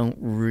 You don't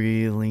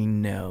really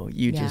know.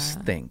 You just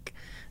think.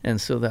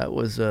 And so that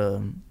was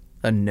a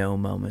no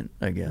moment,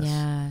 I guess.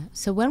 Yeah.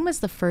 So when was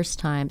the first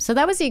time? So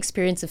that was the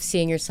experience of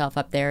seeing yourself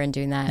up there and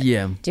doing that.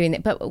 Yeah. Doing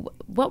that. But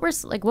what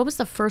was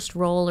the first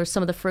role, or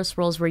some of the first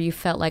roles where you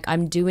felt like,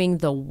 I'm doing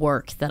the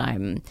work that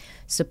I'm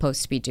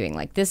supposed to be doing?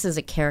 Like, this is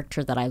a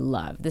character that I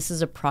love. This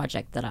is a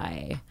project that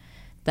I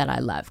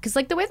love. Because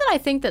like the way that I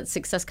think that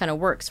success kind of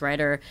works,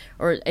 right, or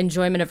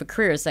enjoyment of a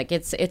career is like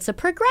it's a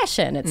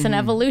progression. It's an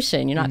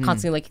evolution. You're not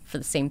constantly looking for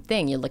the same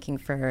thing. You're looking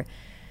for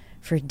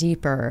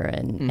deeper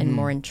and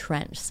more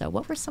entrenched. So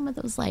what were some of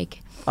those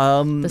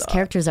those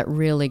characters that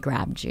really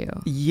grabbed you?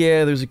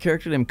 Yeah, there's a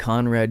character named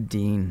Conrad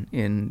Dean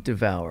in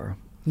Devour.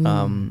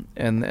 And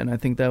I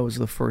think that was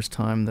the first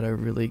time that I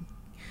really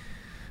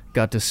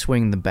got to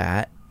swing the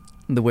bat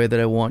the way that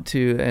I want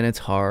to, and it's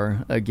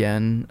horror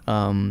again,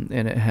 and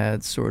it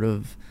had sort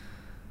of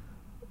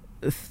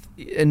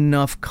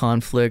enough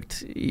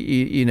conflict,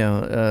 you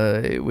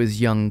know, it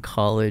was young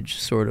college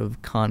sort of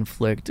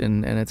conflict,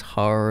 and it's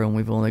horror, and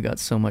we've only got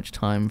so much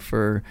time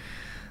for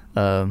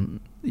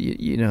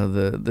you know,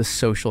 the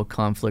social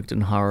conflict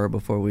and horror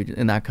before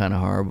that kind of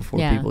horror before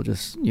people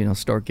just, you know,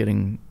 start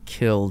getting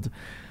killed,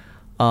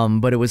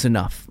 but it was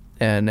enough.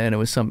 And it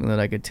was something that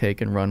I could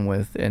take and run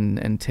with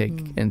and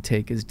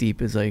take as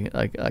deep as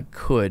I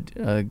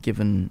could,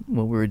 given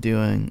what we were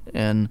doing.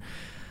 And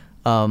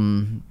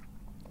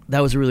that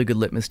was a really good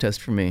litmus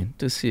test for me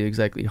to see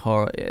exactly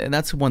horror. And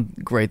that's one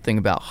great thing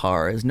about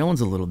horror, is no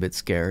one's a little bit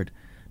scared.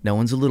 No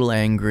one's a little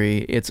angry.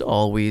 It's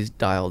always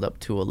dialed up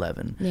to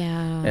 11.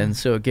 Yeah. And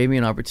so it gave me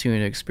an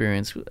opportunity to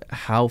experience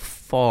how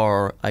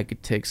far I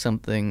could take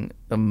something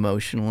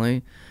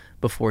emotionally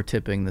before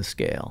tipping the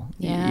scale,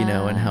 you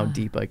know, and how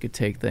deep I could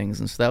take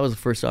things. And so that was the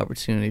first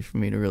opportunity for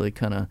me to really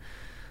kind of,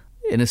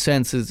 in a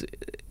sense,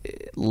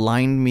 it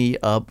lined me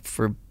up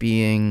for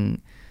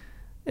being,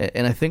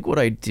 and I think what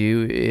I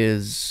do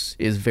is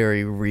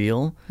very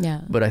real,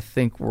 but I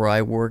think where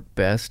I work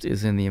best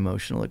is in the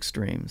emotional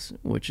extremes,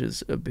 which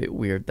is a bit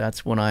weird.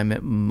 That's when I'm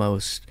at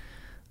most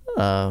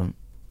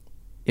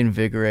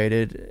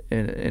invigorated,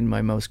 in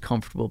my most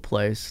comfortable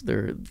place.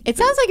 It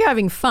sounds like you're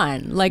having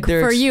fun. Like,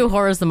 for you,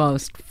 horror's the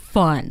most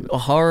fun.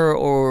 Horror,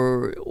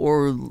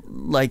 or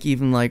like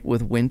even like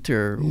with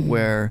Winter,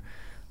 where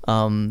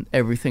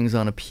everything's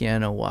on a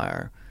piano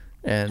wire,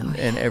 and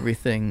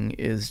everything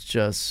is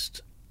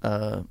just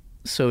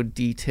so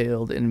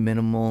detailed and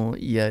minimal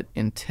yet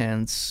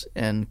intense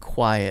and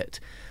quiet.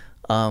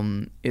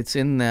 It's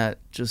in that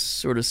just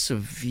sort of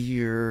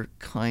severe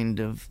kind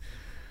of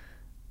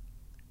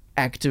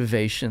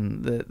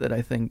activation that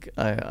I think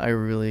I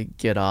really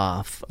get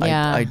off.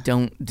 Yeah. I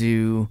don't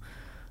do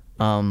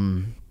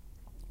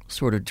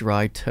sort of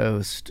dry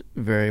toast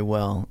very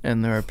well,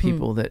 and there are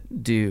people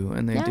that do,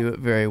 and they do it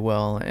very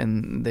well,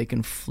 and they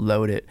can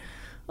float it.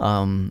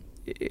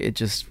 It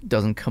just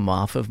doesn't come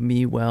off of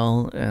me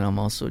well, and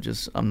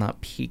I'm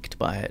not piqued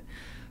by it.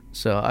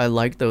 So I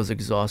like those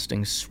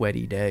exhausting,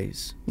 sweaty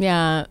days.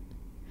 Yeah.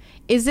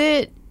 Is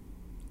it,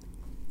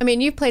 I mean,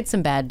 you've played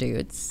some bad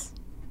dudes,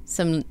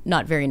 some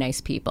not very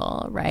nice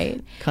people,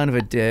 right? Kind of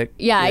a dick.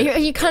 Yeah,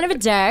 you're kind of a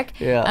dick.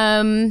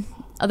 Yeah.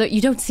 Although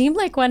you don't seem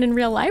like one in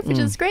real life, which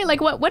is great.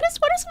 Like, what are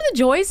some of the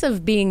joys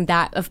of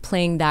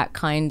playing that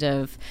kind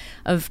of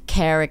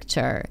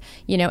character?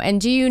 You know, and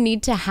do you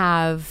need to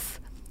have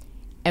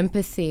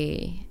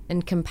empathy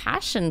and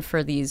compassion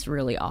for these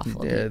really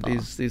awful people?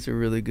 Yeah, these are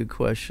really good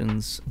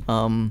questions.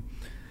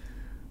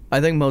 I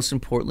think most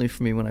importantly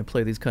for me when I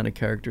play these kind of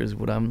characters,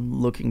 what I'm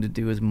looking to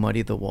do is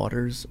muddy the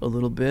waters a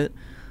little bit.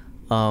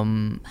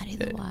 Muddy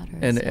the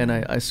waters. And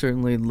I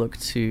certainly look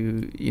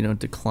to,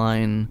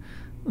 decline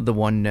the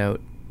one note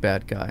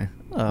bad guy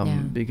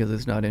because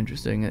it's not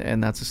interesting,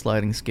 and that's a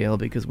sliding scale,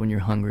 because when you're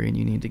hungry and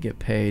you need to get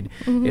paid,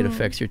 it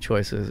affects your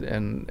choices,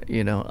 and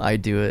I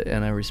do it,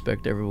 and I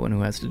respect everyone who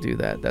has to do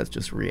that. That's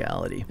just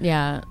reality.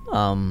 Yeah.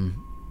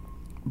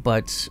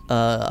 But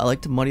I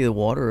like to muddy the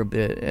water a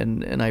bit,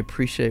 and I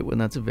appreciate when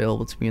that's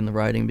available to me in the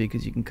writing,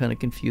 because you can kind of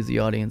confuse the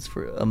audience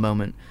for a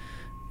moment.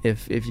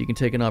 If you can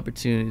take an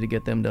opportunity to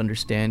get them to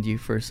understand you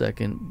for a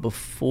second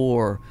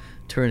before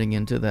turning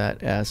into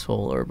that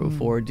asshole, or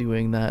before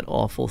doing that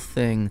awful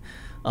thing,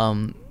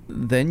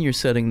 then you're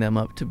setting them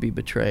up to be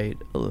betrayed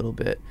a little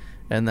bit.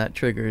 And that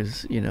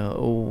triggers, a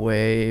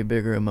way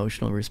bigger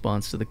emotional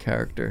response to the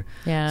character.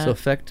 Yeah. So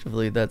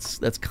effectively, that's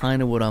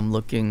kind of what I'm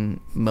looking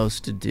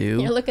most to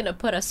do. You're looking to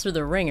put us through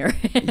the ringer.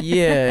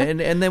 Yeah,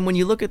 and then when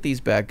you look at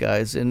these bad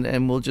guys,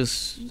 and we'll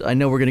just, I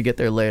know we're going to get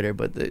there later,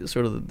 but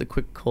the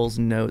quick Cole's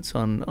notes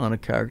on a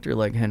character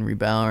like Henry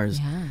Bowers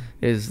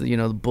is,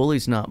 the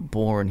bully's not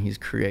born, he's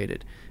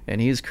created. And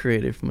he's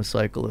created from a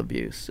cycle of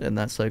abuse, and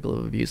that cycle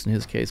of abuse in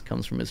his case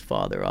comes from his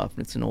father.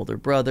 Often it's an older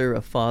brother,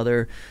 a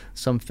father,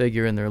 some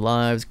figure in their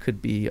lives, could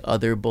be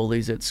other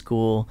bullies at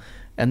school,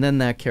 and then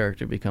that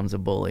character becomes a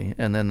bully,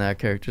 and then that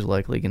character is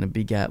likely going to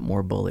begat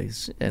more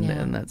bullies, and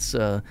that's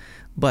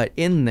but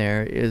in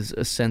there is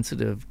a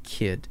sensitive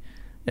kid,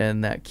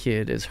 and that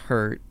kid is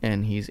hurt,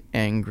 and he's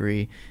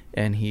angry,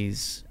 and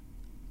he's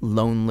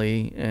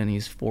lonely, and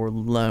he's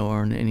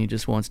forlorn, and he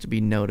just wants to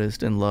be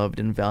noticed and loved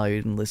and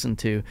valued and listened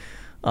to.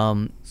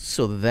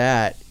 So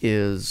that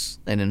is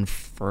an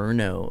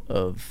inferno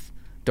of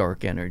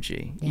dark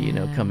energy,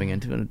 coming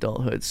into an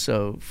adulthood.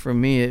 So for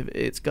me,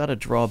 it's got to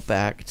draw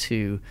back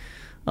to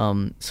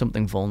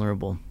something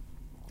vulnerable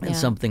and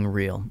something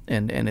real.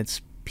 And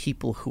it's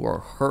people who are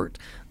hurt,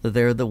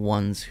 they're the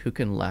ones who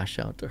can lash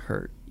out to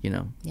hurt,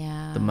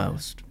 the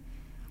most.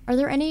 Are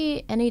there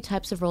any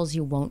types of roles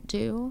you won't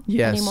do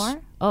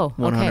anymore? Oh,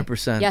 okay.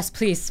 100%. Yes,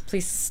 please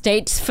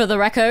state for the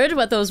record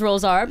what those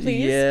roles are,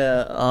 please.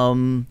 Yeah,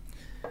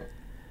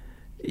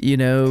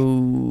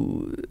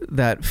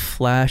 that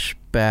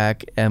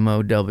flashback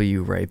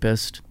MOW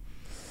rapist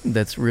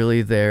that's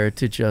really there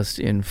to just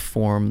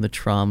inform the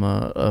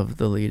trauma of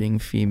the leading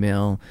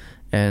female,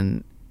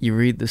 and you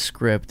read the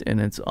script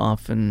and it's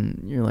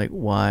often, you're like,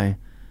 why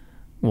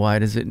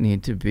does it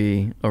need to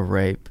be a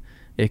rape?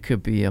 It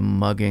could be a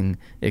mugging,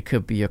 it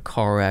could be a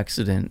car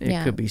accident,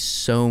 it could be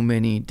so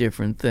many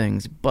different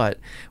things, but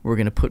we're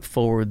going to put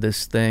forward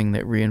this thing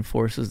that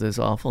reinforces this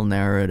awful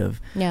narrative.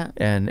 Yeah.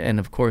 And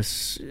of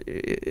course,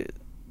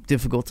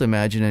 difficult to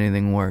imagine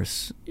anything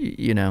worse,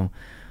 and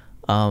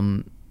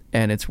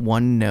it's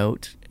one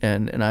note,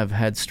 and I've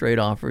had straight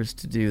offers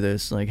to do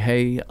this, like,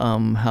 hey,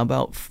 how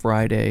about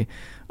Friday,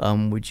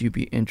 would you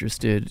be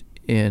interested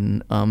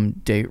in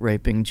date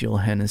raping Jill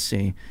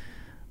Hennessy?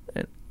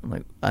 I'm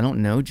like, I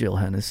don't know Jill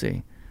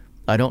Hennessy.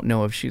 I don't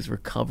know if she's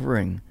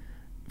recovering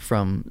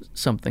from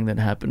something that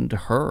happened to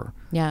her.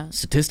 Yeah.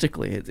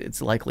 Statistically, it's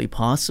likely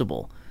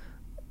possible.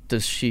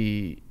 Does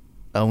she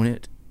own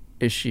it?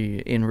 Is she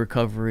in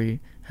recovery?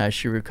 Has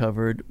she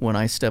recovered? When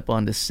I step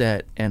onto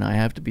set and I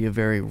have to be a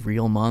very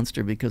real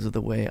monster because of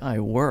the way I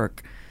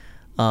work,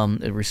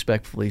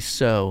 respectfully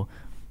so,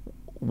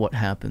 what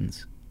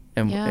happens?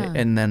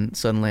 And then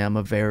suddenly I'm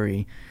a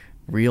very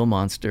real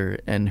monster,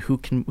 and who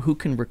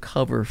can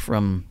recover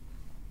from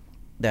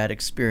that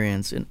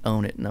experience and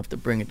own it enough to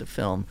bring it to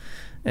film,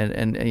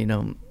 and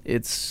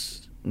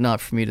it's not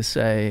for me to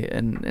say,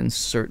 and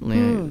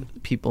certainly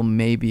people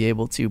may be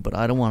able to, but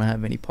I don't want to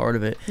have any part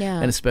of it,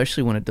 and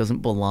especially when it doesn't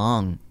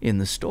belong in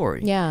the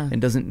story,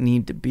 and doesn't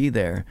need to be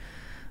there.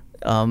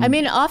 I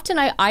mean, often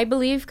I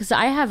believe, because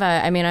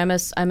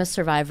I'm a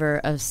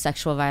survivor of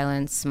sexual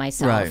violence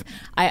myself. Right.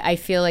 I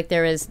feel like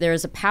there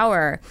is a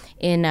power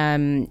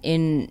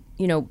in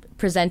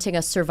presenting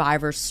a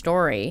survivor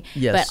story.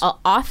 Yes. But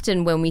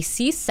often when we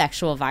see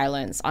sexual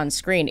violence on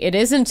screen, it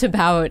isn't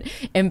about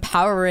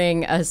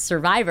empowering a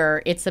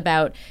survivor. It's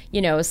about,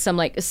 some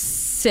like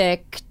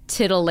sick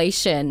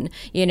titillation,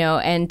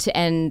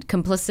 and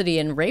complicity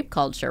in rape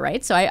culture,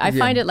 right? So I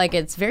find it like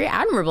it's very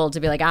admirable to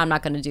be like, I'm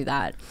not going to do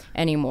that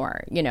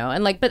anymore,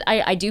 and like, but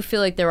I do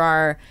feel like there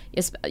are,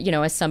 as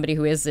somebody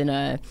who is in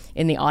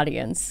the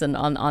audience and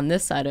on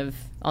this side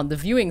on the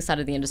viewing side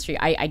of the industry,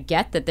 I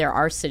get that there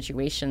are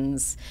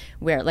situations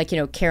where, like,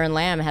 Karen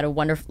Lamb had a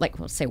wonderful, like,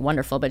 well, say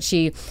wonderful, but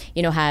she,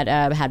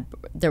 had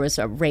there was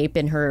a rape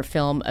in her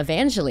film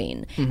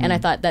Evangeline, and I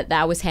thought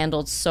that was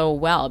handled so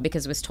well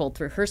because it was told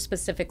through her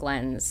specific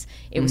lens.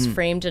 It was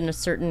framed in a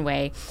certain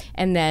way,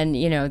 and then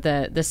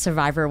the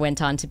survivor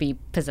went on to be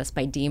possessed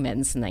by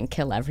demons and then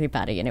kill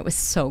everybody, and it was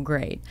so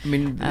great. I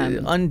mean,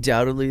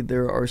 undoubtedly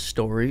there are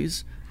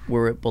stories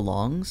where it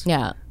belongs.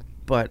 Yeah.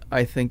 But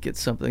I think it's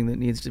something that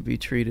needs to be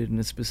treated in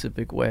a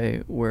specific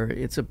way where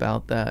it's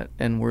about that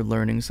and we're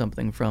learning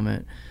something from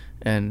it.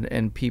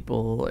 And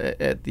people,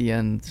 at the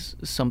end,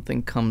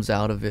 something comes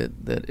out of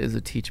it that is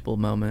a teachable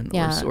moment,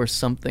 or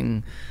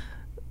something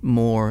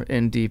more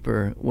and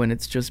deeper when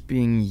it's just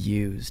being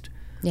used.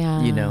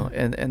 Yeah.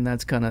 And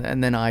that's kind of,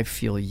 and then I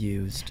feel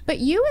used. But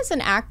you as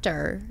an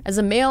actor, as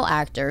a male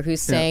actor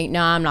who's saying,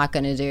 no, I'm not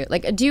going to do it.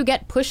 Like, do you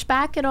get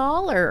pushback at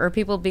all? Or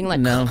people being like,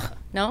 no.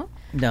 No?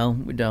 No,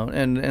 we don't.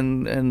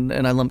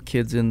 And I lump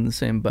kids in the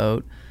same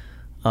boat.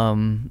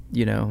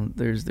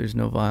 There's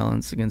no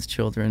violence against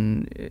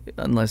children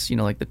unless,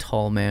 like the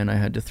tall man I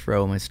had to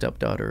throw my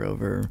stepdaughter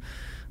over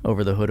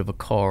the hood of a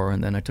car,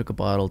 and then I took a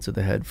bottle to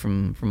the head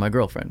from my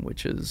girlfriend,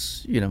 which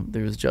is,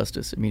 there was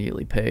justice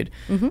immediately paid.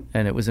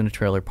 And it was in a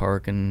trailer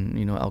park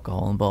and,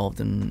 alcohol involved.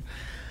 And,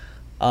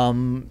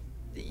 and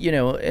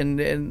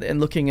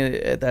looking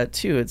at that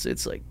too,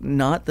 it's like,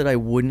 not that I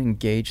wouldn't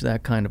engage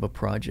that kind of a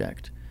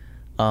project.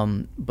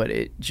 But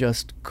it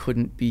just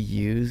couldn't be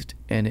used,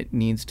 and it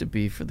needs to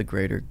be for the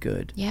greater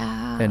good.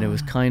 Yeah. And it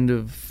was kind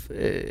of,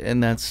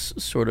 and that's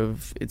sort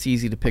of, it's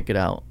easy to pick it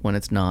out when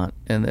it's not.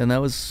 And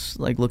that was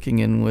like looking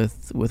in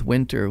with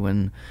Winter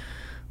when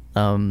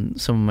some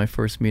of my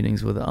first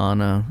meetings with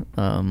Anna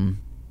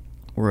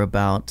were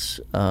about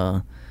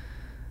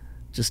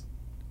just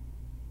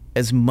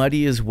as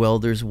muddy as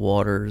Welder's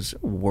waters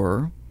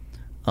were.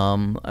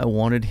 I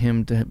wanted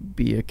him to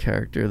be a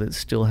character that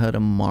still had a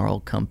moral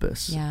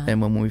compass. Yeah.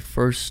 And when we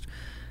first,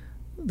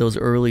 those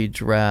early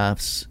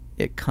drafts,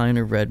 it kind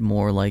of read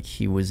more like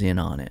he was in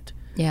on it.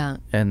 Yeah.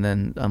 And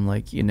then I'm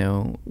like,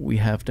 we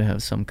have to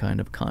have some kind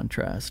of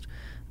contrast.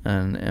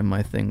 And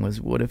my thing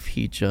was, what if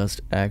he just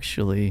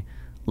actually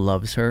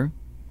loves her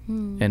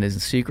and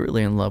is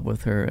secretly in love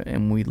with her,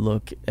 and we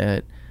look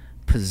at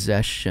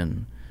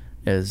possession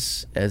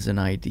as an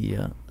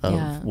idea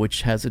of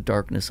which has a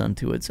darkness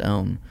unto its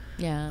own.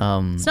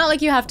 Yeah. It's not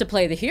like you have to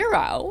play the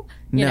hero,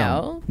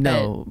 No.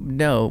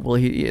 Well,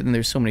 and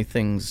there's so many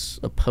things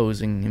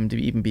opposing him to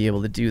even be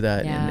able to do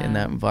that in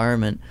that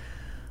environment.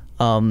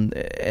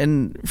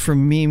 And for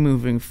me,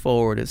 moving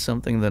forward, it's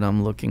something that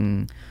I'm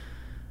looking,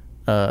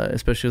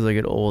 especially as I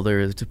get older,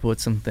 is to put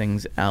some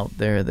things out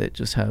there that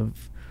just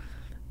have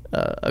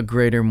a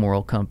greater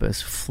moral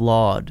compass,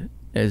 flawed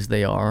as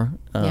they are,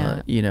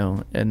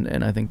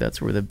 and I think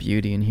that's where the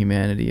beauty in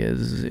humanity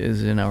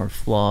is in our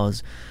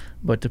flaws.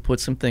 But to put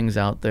some things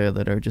out there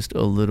that are just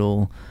a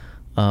little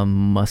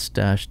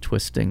mustache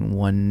twisting,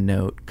 one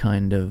note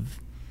kind of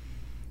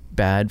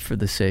bad for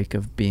the sake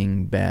of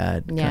being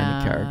bad kind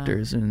of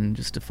characters, and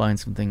just to find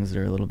some things that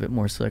are a little bit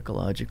more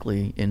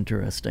psychologically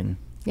interesting.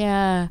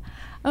 Yeah.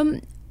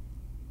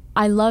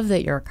 I love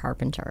that you're a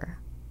carpenter.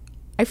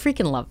 I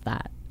freaking love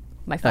that.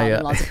 My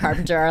father-in-law's a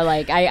carpenter.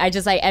 Like, I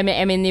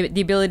mean,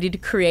 the ability to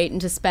create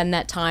and to spend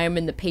that time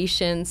and the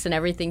patience and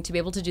everything to be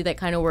able to do that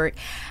kind of work.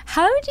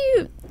 How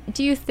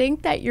do you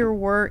think that your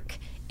work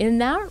in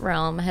that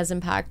realm has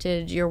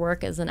impacted your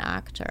work as an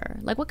actor?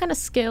 Like, what kind of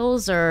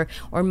skills or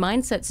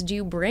mindsets do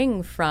you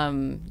bring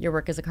from your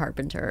work as a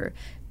carpenter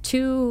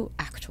to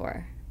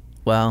actor?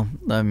 Wow,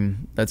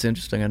 that's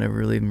interesting. I never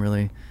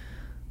really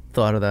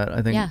thought of that.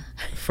 I think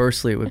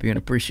firstly it would be an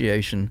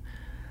appreciation.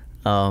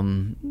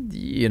 I've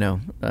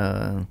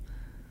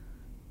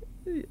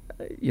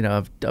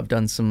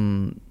done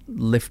some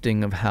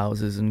lifting of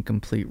houses and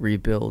complete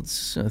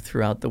rebuilds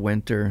throughout the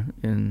winter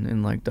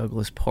in like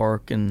Douglas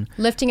Park, and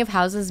lifting of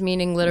houses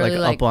meaning literally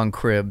like up on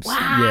cribs.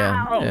 Wow.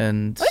 Yeah,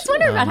 and I was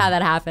wondering about how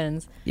that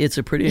happens. It's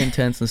a pretty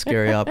intense and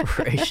scary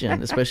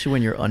operation, especially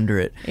when you're under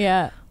it.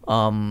 Yeah.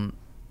 And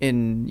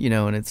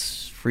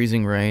it's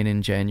freezing rain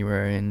in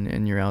January,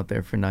 and you're out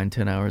there for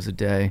 9-10 hours a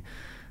day.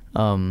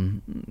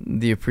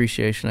 The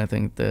appreciation, I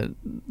think, that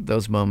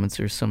those moments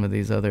or some of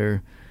these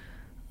other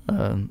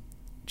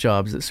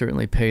jobs that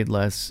certainly paid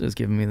less has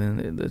given me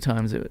the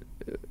times that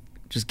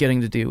just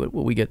getting to do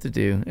what we get to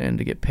do and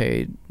to get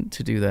paid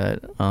to do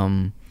that.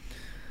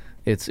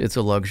 It's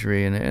a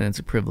luxury and it's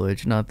a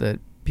privilege. Not that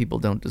people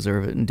don't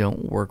deserve it and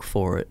don't work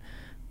for it,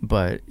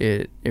 but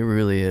it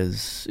really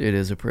is. It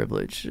is a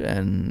privilege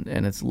and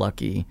it's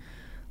lucky.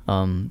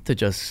 to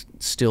just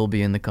still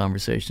be in the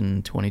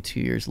conversation 22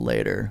 years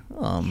later.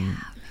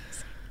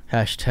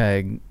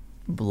 Hashtag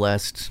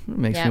blessed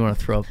makes me want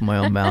to throw up in my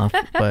own mouth,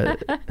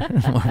 but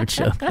more of a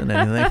joke than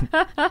anything.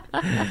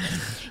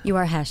 You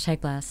are hashtag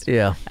blessed.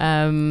 Yeah.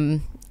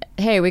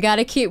 Hey, we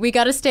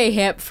gotta stay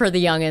hip for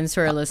the youngins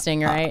who are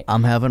listening, right?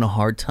 I'm having a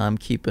hard time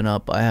keeping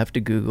up. I have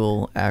to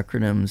Google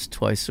acronyms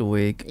twice a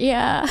week.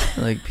 Yeah.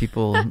 Like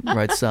people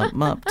write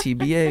something up,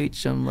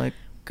 TBH. I'm like,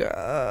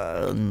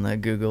 and I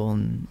Google,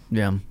 and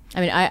yeah.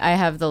 I mean, I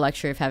have the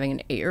luxury of having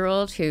an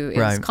 8-year-old who is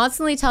Right.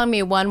 constantly telling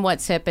me, one,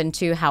 what's hip, and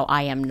two, how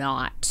I am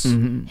not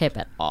hip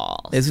at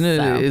all. Isn't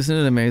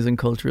it amazing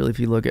culturally if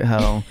you look at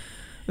how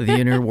the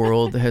inner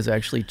world has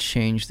actually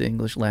changed the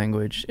English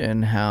language,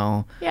 and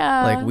how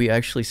like we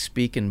actually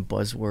speak in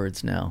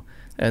buzzwords now,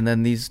 and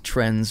then these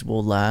trends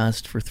will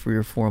last for 3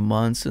 or 4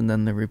 months, and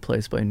then they're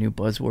replaced by new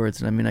buzzwords.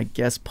 And I mean, I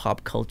guess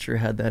pop culture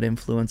had that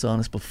influence on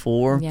us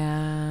before.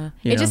 Yeah.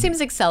 You It know. just seems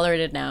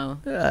accelerated now.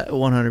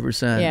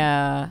 100%.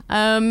 Yeah.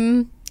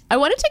 I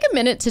want to take a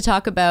minute to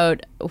talk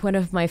about one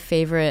of my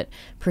favorite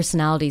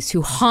personalities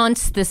who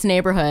haunts this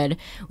neighborhood,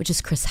 which is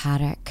Chris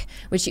Haddock,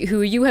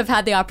 who you have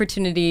had the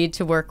opportunity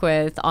to work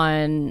with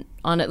on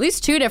at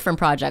least 2 different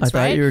projects, I thought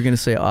right? you were going to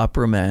say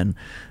Opera Man.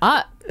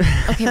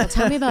 Okay, well,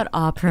 tell me about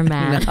Opera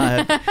Man.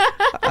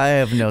 I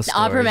have no stories.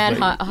 Opera Man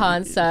but-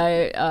 haunts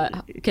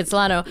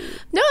Kitsilano.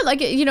 No, like,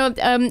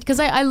 because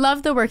I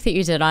love the work that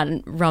you did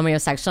on Romeo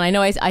Section. I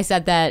know I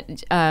said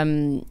that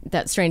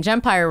that Strange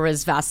Empire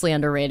was vastly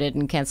underrated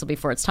and canceled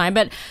before its time,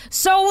 but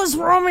so was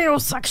Romeo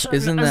Section.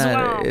 Isn't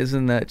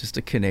that just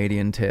a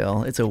Canadian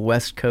tale? It's a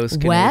West Coast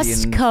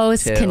Canadian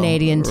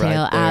Canadian right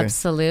tale, there.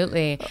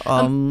 absolutely.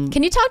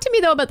 Can you talk to me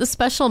though about the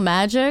special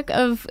magic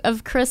of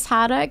Chris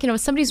Haddock?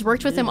 Somebody's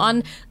worked with him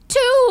on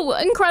 2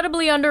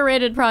 incredibly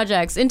underrated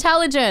projects,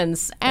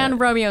 Intelligence and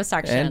Romeo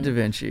Section. And Da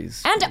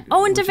Vinci's. And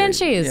Da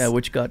Vinci's.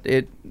 Which got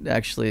it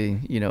actually,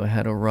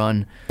 had a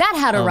run. That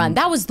had a run.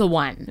 That was the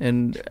one.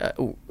 And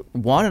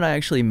Juan and I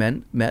actually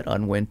met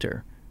on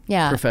Winter.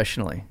 Yeah.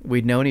 Professionally.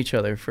 We'd known each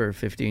other for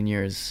 15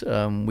 years.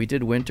 We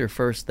did Winter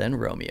first, then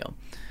Romeo,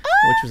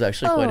 which was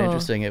actually quite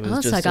interesting. It was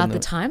just so I got the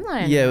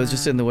timeline. Yeah, it was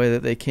just in the way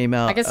that they came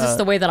out. I guess it's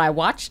the way that I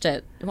watched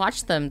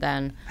them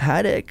then.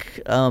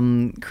 Haddock,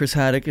 Chris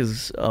Haddock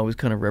has always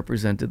kind of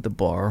represented the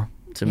bar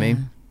to me.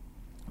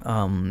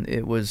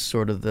 It was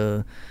sort of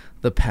the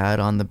pat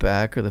on the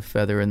back or the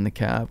feather in the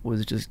cap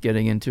was just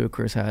getting into a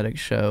Chris Haddock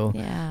show,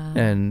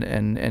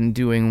 and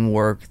doing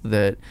work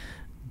that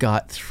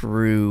got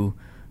through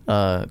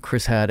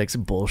Chris Haddock's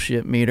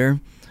bullshit meter.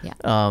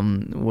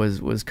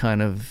 Was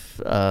kind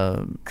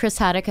of Chris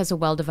Haddock has a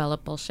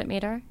well-developed bullshit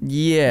meter.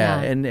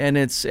 and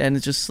it's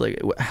just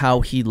like how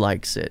he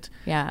likes it.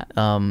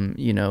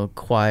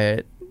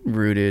 Quiet,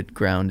 rooted,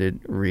 grounded,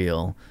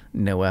 real,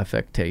 no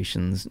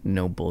affectations,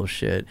 no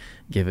bullshit,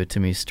 give it to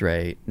me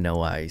straight,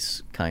 no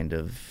ice, kind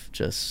of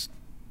just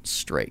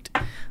straight.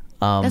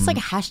 That's like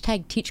a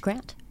hashtag Teach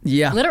Grant.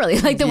 Yeah, literally,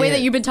 like the way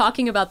that you've been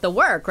talking about the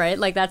work, right?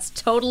 Like that's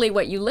totally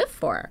what you live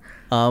for.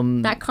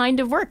 That kind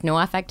of work, no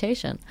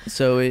affectation.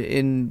 So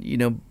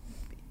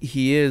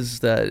he is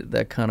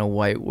that kind of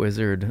white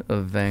wizard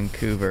of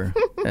Vancouver,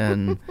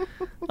 and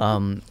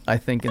I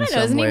think in some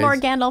ways, isn't he more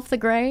Gandalf the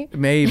Grey?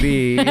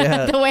 Maybe,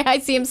 yeah. The way I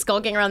see him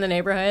skulking around the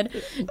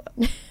neighborhood.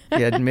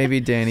 Yeah, maybe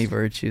Danny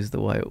Virtue's the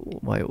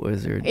white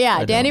wizard.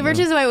 Yeah, Danny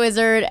Virtue's the white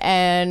wizard,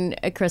 and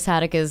Chris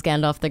Haddock is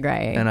Gandalf the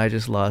Grey. And I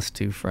just lost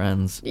 2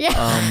 friends.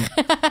 Yeah.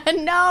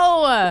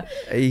 No.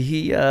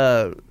 He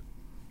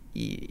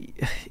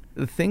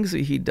the things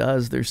that he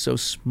does, they're so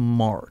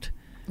smart.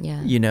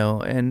 Yeah.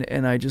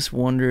 And I just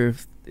wonder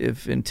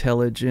if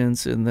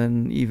Intelligence and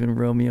then even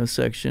Romeo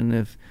Section,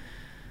 if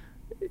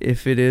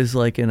it is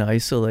like an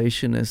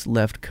isolationist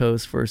left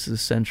coast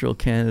versus central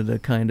Canada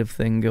kind of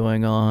thing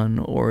going on,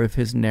 or if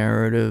his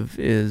narrative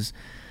is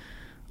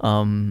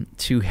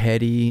too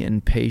heady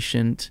and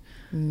patient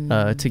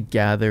to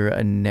gather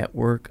a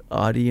network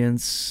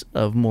audience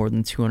of more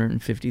than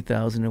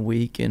 250,000 a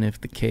week, and if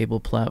the cable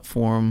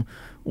platform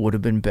would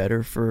have been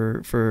better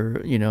for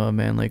a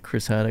man like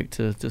Chris Haddock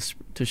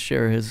to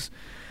share his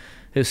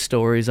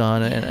stories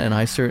on it, and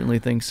I certainly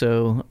think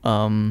so.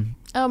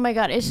 Oh my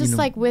God! It's just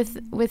like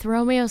with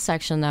Romeo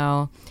Section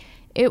though,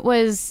 it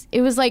was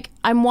like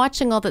I'm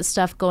watching all that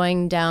stuff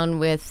going down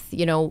with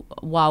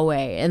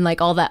Huawei and like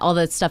all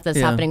that stuff that's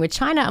happening with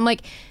China. I'm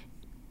like,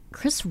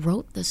 Chris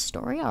wrote this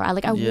story. All right,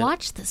 like I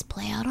watched this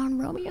play out on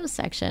Romeo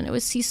Section.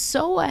 He's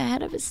so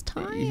ahead of his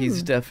time.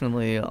 He's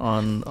definitely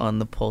on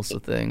the pulse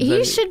of things.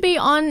 He should be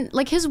on,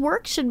 like his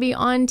work should be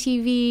on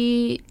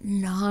TV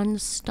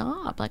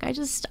nonstop. Like I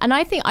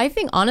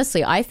think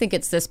honestly, I think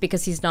it's this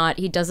because he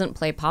doesn't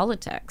play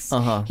politics.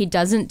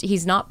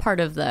 He's not part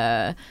of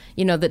the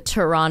the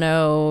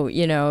Toronto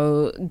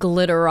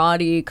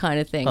glitterati kind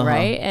of thing,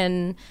 right?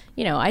 And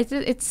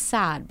it's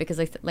sad because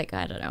I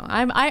don't know.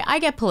 I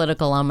get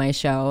political on my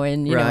show,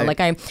 and you know, like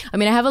I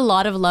mean, I have a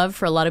lot of love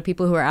for a lot of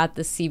people who are at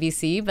the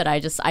CBC, but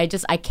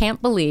I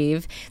can't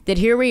believe that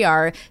here we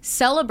are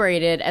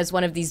celebrated as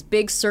one of these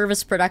big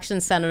service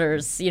production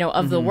centers, you know,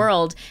 of the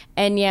world,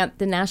 and yet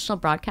the national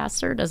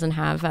broadcaster doesn't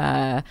have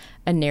a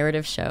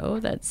narrative show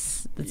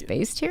that's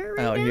based here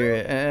right out now.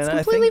 Here, and it's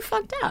completely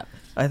fucked up.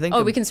 I think.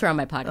 We can swear on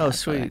my podcast. Oh,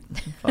 sweet,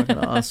 fucking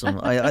awesome.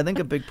 I think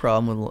a big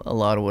problem with a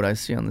lot of what I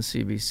see on the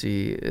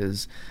CBC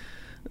is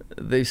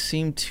they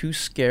seem too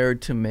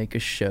scared to make a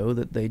show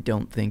that they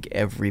don't think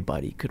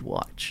everybody could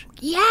watch.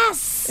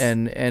 Yes.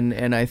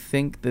 And I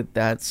think that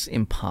that's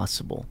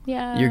impossible.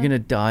 Yeah. You're gonna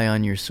die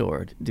on your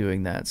sword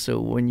doing that. So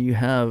when you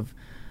have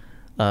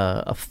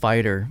a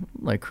fighter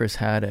like Chris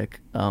Haddock,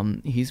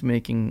 he's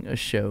making a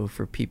show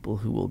for people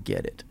who will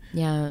get it.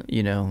 Yeah.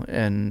 You know,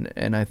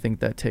 and I think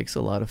that takes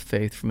a lot of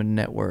faith from a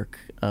network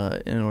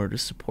in order to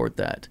support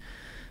that.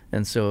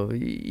 And so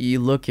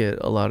you look at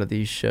a lot of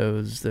these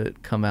shows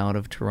that come out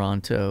of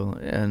Toronto,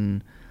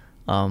 and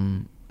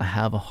I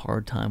have a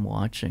hard time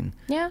watching.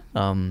 Yeah.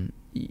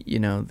 You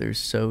know, they're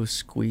so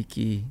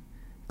squeaky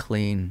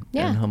clean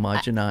and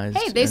homogenized.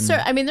 Hey, they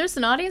serve. I mean, there's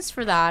an audience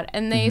for that,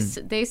 and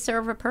they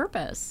serve a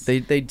purpose. They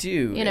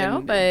do. You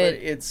know, but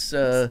it's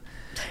to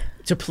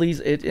please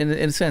it in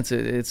a sense.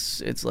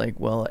 It's like,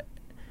 well,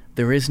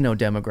 there is no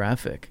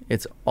demographic.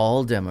 It's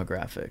all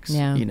demographics.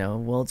 Yeah. You know,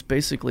 well, it's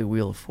basically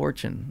Wheel of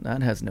Fortune.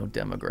 That has no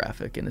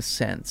demographic in a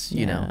sense.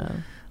 You know,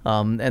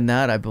 and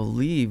that I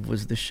believe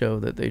was the show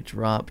that they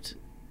dropped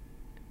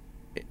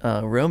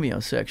Romeo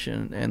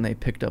section, and they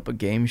picked up a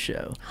game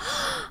show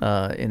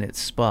in its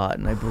spot,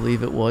 and I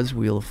believe it was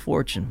Wheel of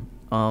Fortune.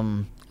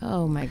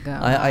 Oh my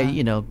God.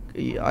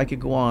 I could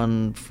go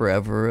on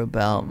forever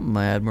about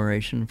my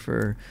admiration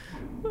for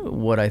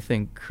what I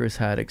think Chris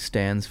Haddock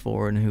stands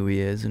for and who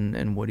he is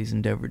and what he's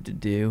endeavored to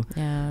do.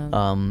 Yeah.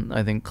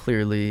 I think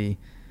clearly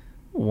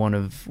one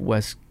of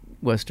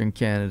Western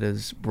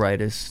Canada's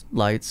brightest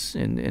lights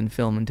in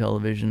film and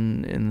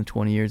television in the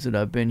 20 years that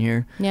I've been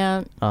here.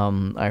 Yeah.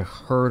 I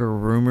heard a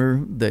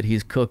rumor that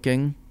he's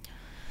cooking.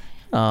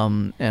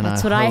 And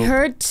that's what I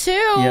heard too.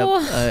 Yep.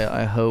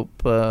 I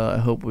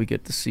hope we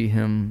get to see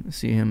him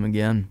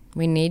again.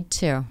 We need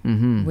to.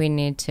 Mm-hmm. We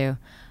need to.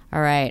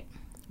 All right.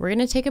 We're going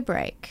to take a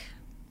break.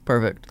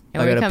 Perfect.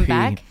 And when we come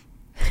back.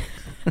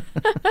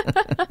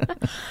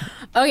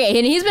 Okay,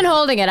 and he's been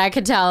holding it. I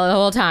could tell the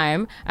whole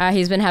time.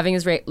 He's been having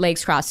his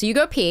legs crossed. So you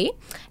go pee,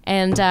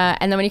 and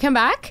then when you come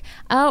back,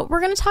 we're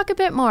going to talk a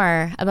bit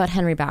more about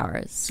Henry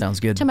Bowers. Sounds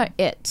good. Talking about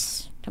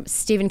it. Talking about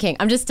Stephen King.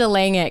 I'm just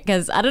delaying it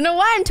because I don't know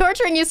why I'm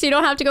torturing you so you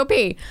don't have to go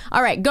pee.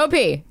 All right, go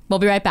pee. We'll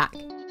be right back.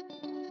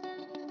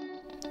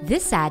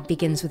 This ad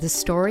begins with a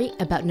story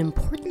about an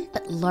important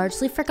but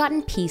largely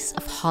forgotten piece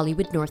of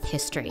Hollywood North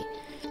history,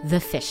 the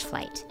fish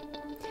flight.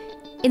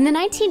 In the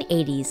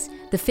 1980s,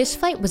 the fish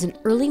flight was an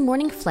early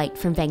morning flight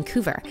from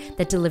Vancouver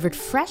that delivered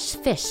fresh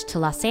fish to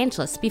Los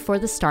Angeles before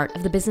the start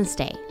of the business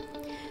day.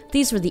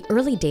 These were the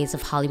early days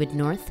of Hollywood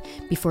North,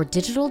 before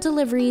digital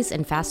deliveries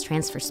and fast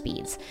transfer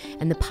speeds,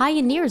 and the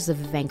pioneers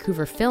of the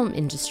Vancouver film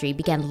industry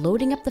began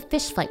loading up the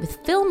fish flight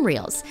with film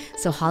reels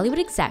so Hollywood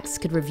execs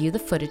could review the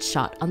footage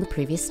shot on the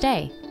previous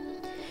day.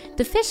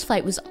 The fish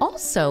flight was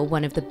also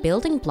one of the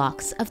building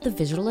blocks of the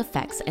visual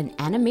effects and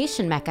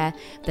animation mecca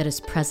that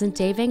is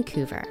present-day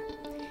Vancouver.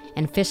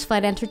 And Fish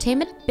Flight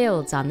Entertainment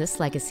builds on this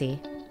legacy.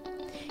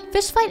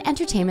 Fish Flight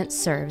Entertainment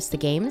serves the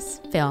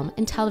games, film,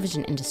 and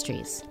television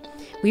industries.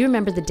 We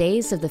remember the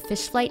days of the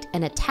fish flight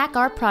and attack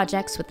our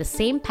projects with the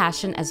same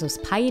passion as those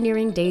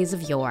pioneering days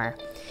of yore.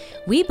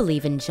 We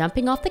believe in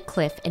jumping off the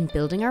cliff and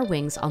building our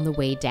wings on the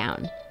way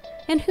down.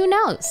 And who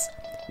knows?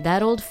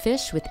 That old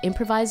fish with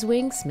improvised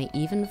wings may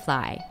even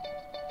fly.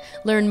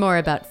 Learn more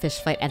about Fish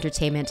Flight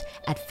Entertainment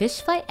at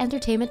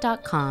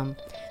fishflightentertainment.com.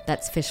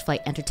 That's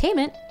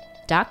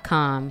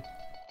fishflightentertainment.com.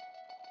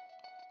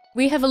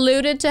 We have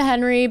alluded to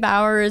Henry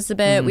Bowers a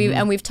bit,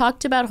 we've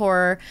talked about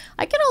horror.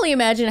 I can only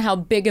imagine how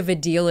big of a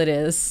deal it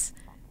is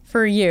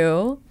for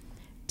you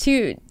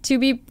to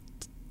be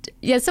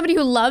somebody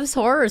who loves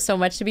horror so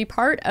much, to be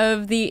part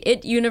of the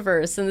It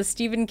universe and the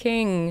Stephen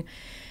King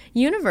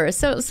universe.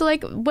 So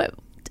like, what?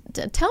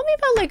 Tell me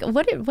about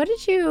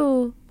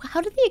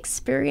how did the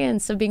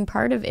experience of being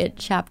part of It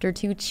Chapter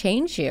 2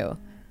 change you?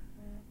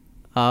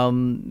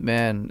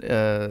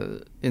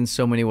 In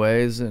so many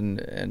ways, and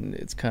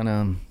it's kind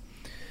of,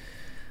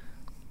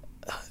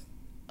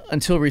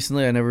 until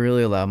recently, I never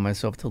really allowed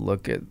myself to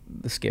look at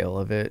the scale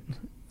of it,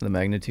 the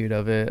magnitude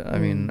of it. I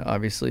mean,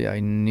 obviously, I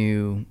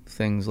knew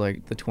things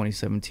like the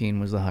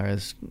 2017 was the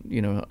highest,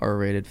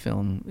 R-rated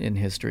film in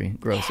history,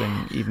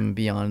 grossing even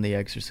beyond The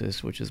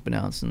Exorcist, which has been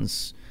out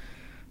since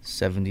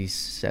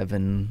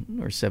 77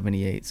 or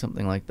 78,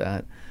 something like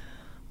that.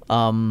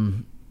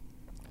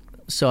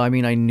 So, I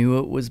mean, I knew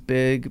it was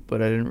big,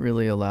 but I didn't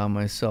really allow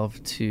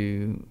myself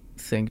to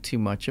think too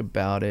much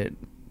about it,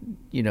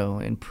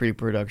 in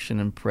pre-production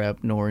and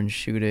prep, nor in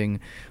shooting,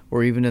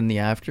 or even in the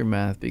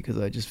aftermath, because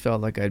I just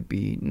felt like I'd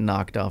be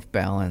knocked off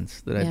balance,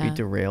 that I'd be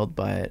derailed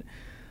by it.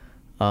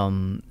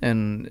 And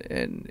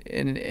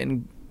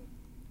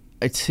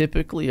I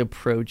typically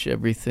approach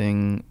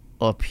everything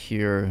up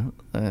here,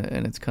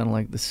 and it's kind of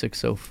like the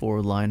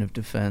 604 line of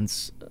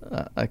defense.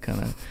 I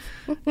kind of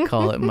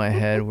call it in my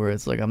head, where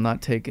it's like I'm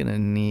not taking a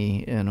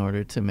knee in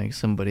order to make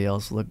somebody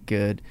else look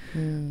good.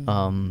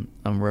 I'm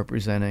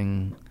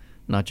representing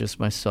not just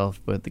myself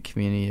but the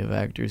community of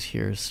actors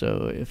here.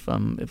 So if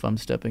I'm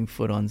stepping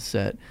foot on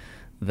set,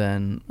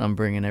 then I'm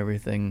bringing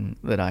everything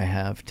that I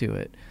have to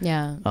it.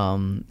 Yeah.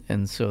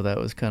 And so that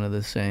was kind of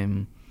the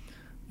same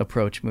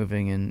approach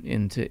moving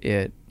into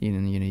it.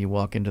 You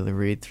walk into the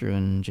read-through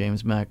and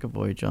James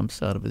McAvoy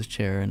jumps out of his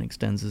chair and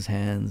extends his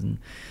hands, and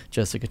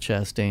Jessica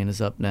Chastain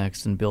is up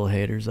next, and Bill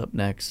Hader's up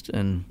next,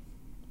 and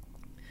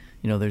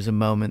there's a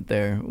moment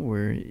there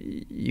where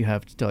you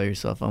have to tell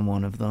yourself, I'm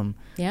one of them,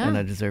 and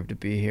I deserve to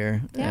be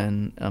here,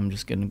 and I'm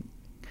just gonna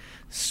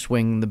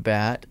swing the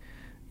bat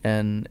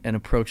and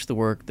approach the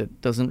work that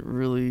doesn't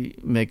really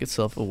make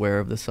itself aware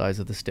of the size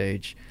of the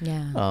stage,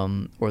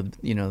 or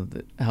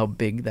how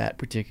big that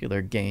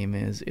particular game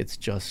is. It's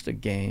just a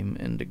game,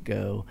 and to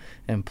go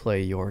and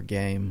play your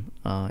game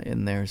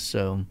in there.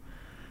 So,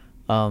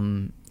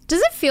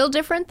 does it feel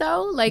different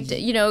though?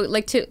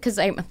 Because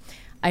I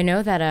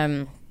know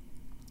that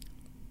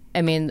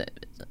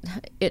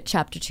It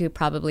Chapter 2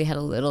 probably had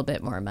a little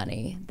bit more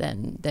money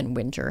than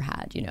Winter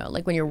had,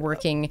 like when you're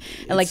working,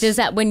 and like does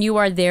that, when you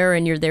are there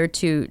and you're there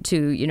to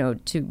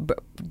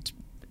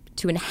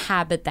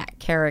inhabit that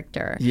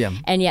character,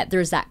 and yet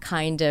there's that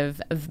kind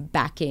of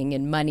backing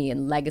and money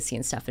and legacy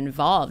and stuff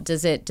involved,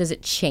 does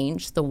it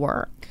change the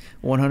work?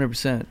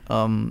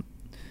 100%.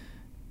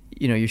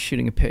 You're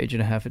shooting a page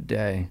and a half a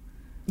day.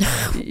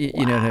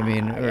 You know what I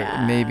mean?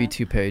 Or maybe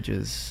 2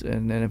 pages.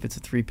 And then if it's a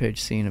 3-page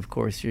scene, of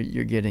course,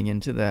 you're getting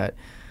into that.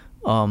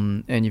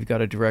 And you've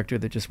got a director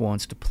that just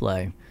wants to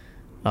play.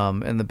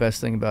 And the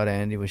best thing about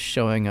Andy was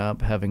showing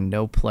up, having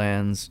no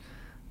plans.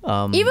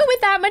 Even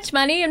with that much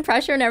money and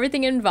pressure and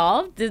everything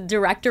involved, the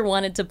director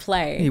wanted to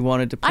play. He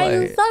wanted to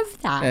play. I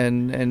love that.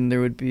 And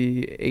there would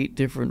be 8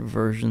 different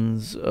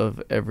versions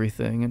of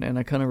everything. And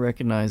I kind of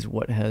recognized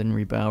what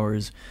Henry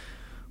Bowers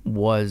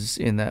was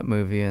in that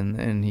movie,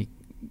 and he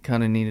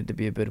kind of needed to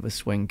be a bit of a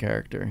swing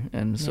character,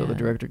 and so the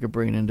director could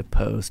bring it into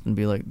post and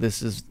be like,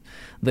 this is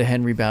the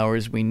Henry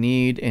Bowers we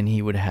need, and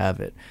he would have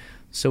it.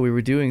 So we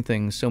were doing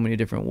things so many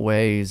different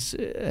ways,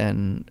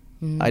 and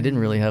I didn't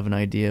really have an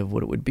idea of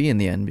what it would be in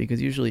the end,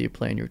 because usually you're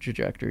playing your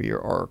trajectory,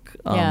 your arc.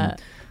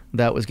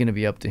 That was going to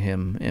be up to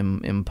him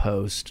in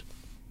post,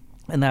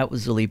 and that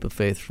was a leap of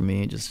faith for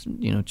me, just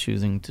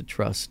choosing to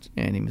trust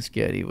Andy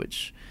Muschietti,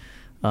 which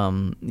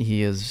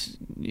he's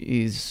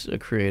a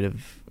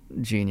creative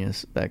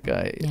genius, that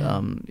guy.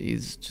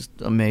 He's just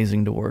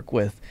amazing to work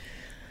with.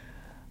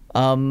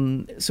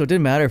 So it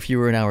didn't matter if you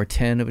were an hour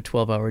 10 of a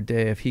 12-hour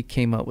day. If he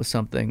came up with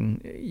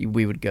something,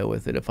 we would go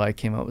with it. If I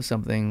came up with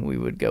something, we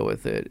would go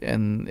with it.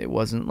 And it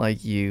wasn't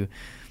like you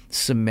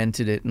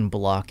cemented it in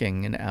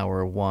blocking in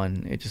hour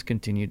 1. It just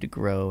continued to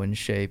grow and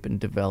shape and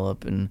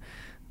develop. And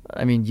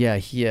he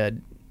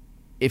had,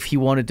 if he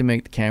wanted to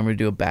make the camera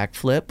do a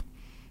backflip,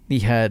 he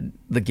had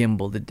the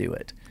gimbal to do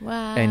it.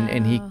 Wow.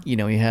 And he,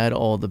 he had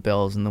all the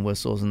bells and the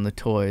whistles and the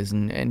toys,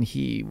 and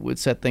he would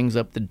set things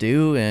up to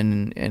do,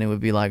 and it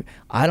would be like,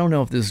 I don't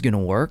know if this is going to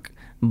work,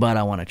 but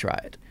I want to try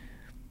it.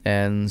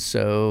 And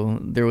so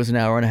there was an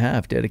hour and a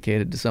half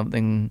dedicated to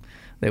something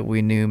that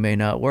we knew may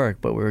not work,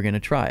 but we were going to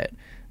try it.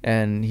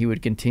 And he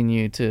would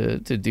continue to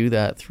do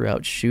that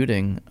throughout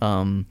shooting.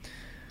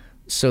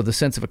 So the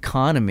sense of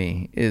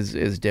economy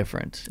is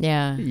different.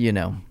 Yeah.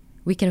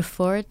 We can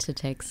afford to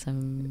take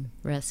some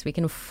risks. We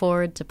can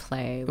afford to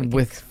play. We can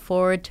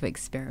afford to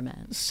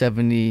experiment.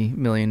 $70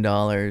 million,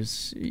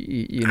 That's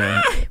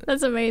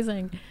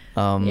amazing.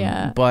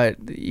 But,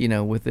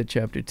 with the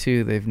Chapter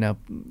 2,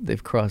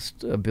 they've crossed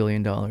 $1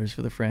 billion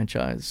for the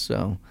franchise.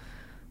 So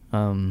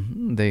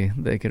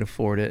they could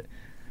afford it.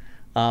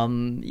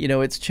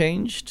 It's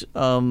changed.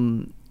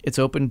 It's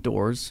opened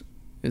doors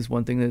is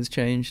one thing that has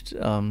changed.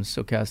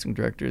 So casting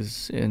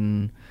directors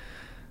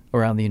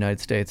around the United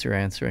States are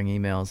answering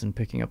emails and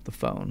picking up the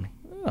phone,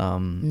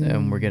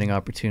 and we're getting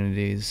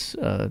opportunities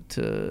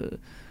to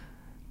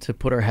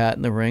put our hat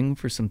in the ring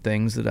for some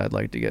things that I'd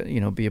like to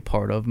get, be a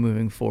part of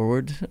moving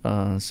forward.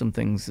 Some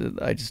things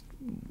that I just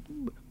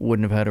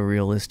wouldn't have had a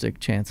realistic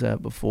chance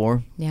at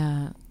before.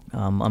 Yeah.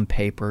 I'm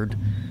papered,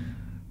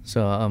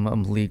 so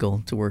I'm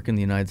legal to work in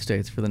the United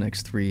States for the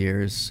next 3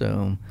 years.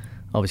 So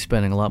I'll be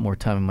spending a lot more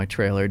time in my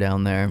trailer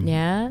down there.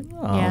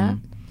 Yeah.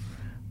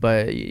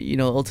 But,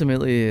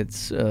 ultimately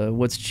it's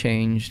what's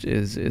changed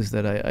is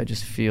that I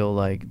just feel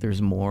like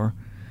there's more.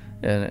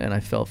 And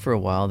I felt for a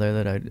while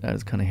there that I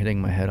was kind of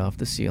hitting my head off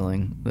the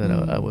ceiling, that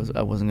I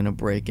wasn't going to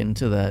break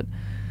into that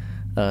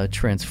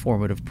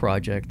transformative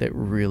project that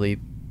really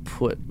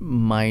put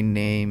my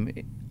name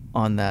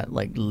on that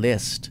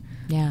list.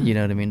 Yeah. You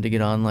know what I mean? To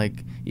get on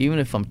even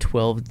if I'm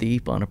 12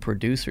 deep on a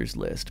producer's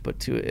list, but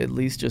to at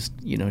least just,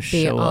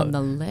 show up on the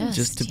list.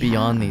 Just to be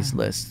on these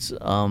lists.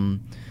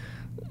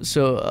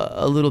 So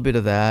a little bit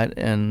of that,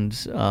 and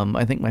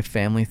I think my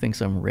family thinks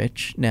I'm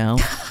rich now.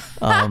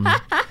 Oh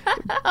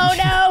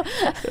no!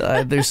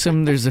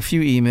 There's a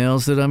few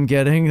emails that I'm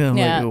getting. I'm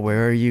Yeah. like,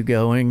 where are you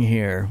going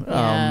here?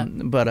 Yeah.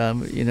 But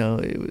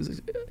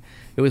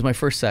it was my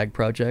first SAG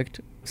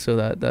project, so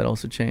that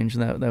also changed.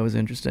 That was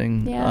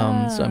interesting.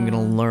 Yeah. So I'm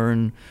gonna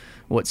learn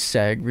what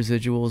SAG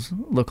residuals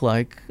look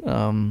like,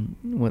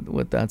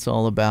 what that's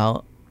all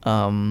about.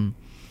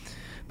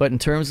 But in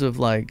terms of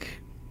like,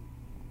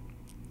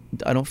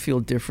 I don't feel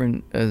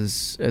different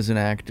as an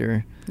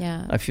actor.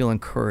 Yeah. I feel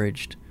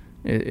encouraged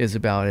is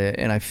about it,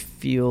 and I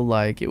feel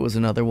like it was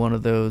another one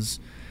of those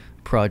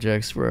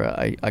projects where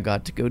I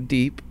got to go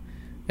deep,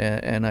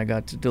 and I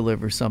got to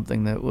deliver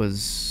something that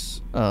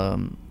was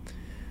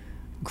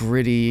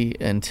gritty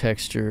and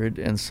textured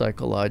and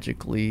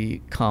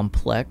psychologically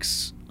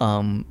complex,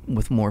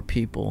 with more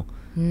people.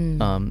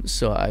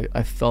 So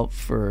I felt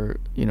for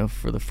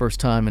the first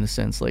time, in a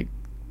sense, like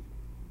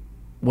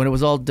when it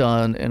was all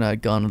done and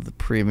I'd gone to the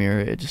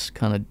premiere, it just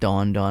kind of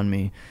dawned on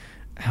me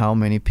how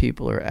many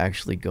people are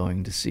actually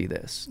going to see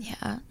this.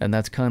 Yeah. And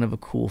that's kind of a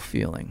cool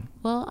feeling.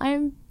 Well,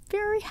 I'm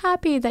very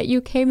happy that you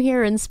came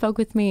here and spoke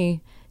with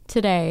me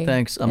today.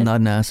 Thanks. I'm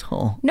not an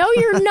asshole. No,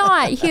 you're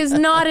not. He is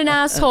not an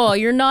asshole.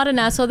 You're not an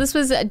asshole. This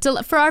was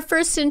for our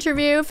first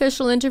interview,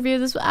 official interview.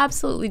 This was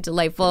absolutely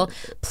delightful.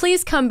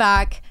 Please come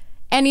back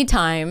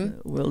anytime.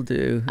 Will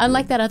do.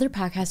 Unlike that other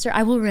podcaster,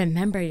 I will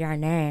remember your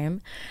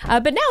name.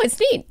 But now it's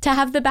neat to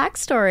have the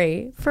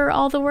backstory for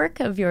all the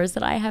work of yours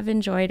that I have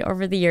enjoyed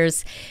over the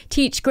years.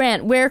 Teach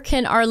Grant, where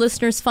can our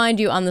listeners find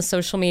you on the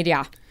social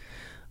media?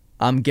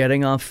 I'm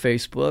getting off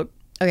Facebook.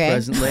 Okay.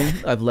 Presently,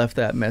 I've left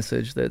that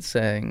message that's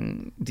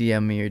saying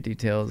DM me your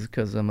details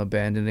because I'm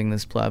abandoning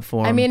this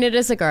platform. I mean, it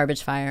is a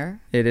garbage fire.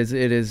 It is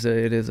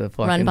a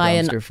fucking Run by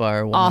an dumpster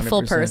fire. 100%.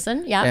 awful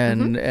person. Yeah.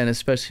 And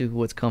especially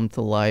what's come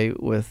to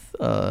light with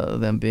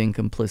them being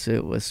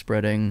complicit with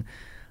spreading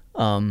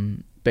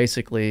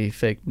basically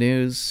fake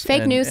news.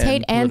 Fake news,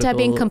 hate, and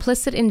being political-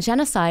 complicit in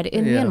genocide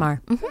in Yeah.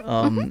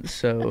 Myanmar.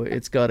 So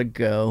it's got to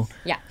go.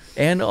 Yeah.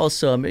 And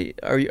also, I mean,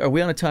 are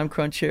we on a time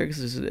crunch here?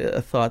 Because there's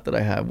a thought that I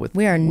have with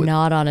We are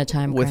not on a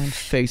time with crunch.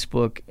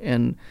 Facebook,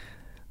 and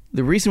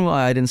the reason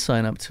why I didn't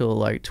sign up till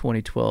like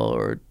 2012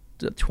 or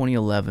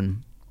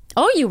 2011.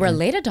 Oh, you were a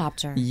late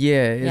adopter.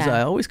 Yeah, is Yeah.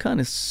 I always kind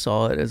of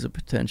saw it as a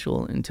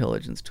potential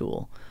intelligence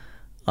tool,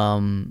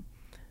 and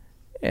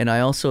I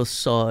also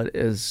saw it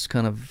as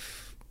kind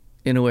of,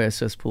 in a way, a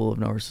cesspool of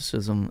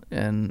narcissism,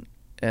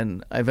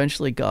 and I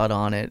eventually got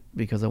on it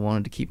because I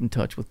wanted to keep in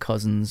touch with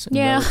cousins and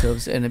Yeah.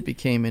 relatives, and it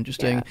became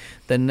interesting. Yeah.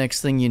 Then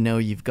next thing you know,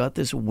 you've got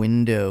this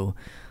window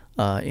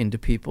into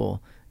people,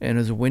 and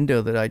it was a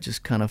window that I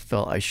just kind of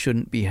felt I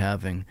shouldn't be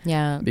having.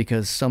 Yeah.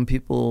 Because some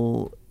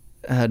people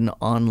had an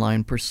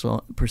online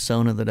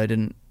persona that I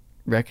didn't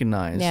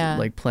recognize, Yeah.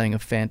 like playing a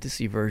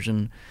fantasy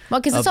version. Well,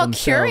 because it's of all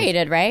themselves.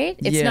 curated, right?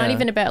 It's not Yeah.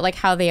 even about like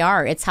how they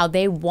are. It's how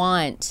they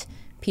want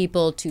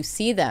people to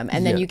see them,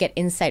 and then Yeah. you get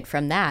insight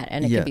from that,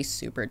 and it Yeah. can be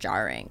super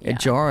jarring. Yeah.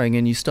 Jarring,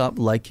 and you stop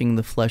liking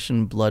the flesh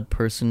and blood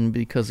person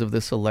because of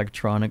this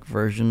electronic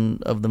version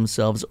of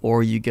themselves,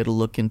 or you get a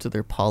look into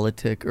their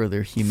politic or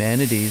their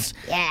humanities.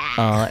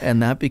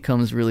 And that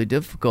becomes really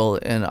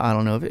difficult. And I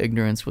don't know if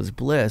ignorance was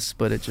bliss,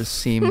 but it just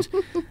seemed,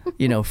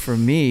 for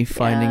me,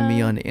 finding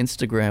me on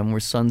Instagram where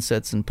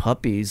sunsets and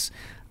puppies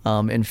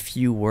and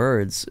few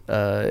words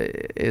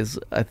is,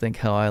 I think,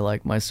 how I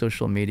like my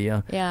social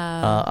media.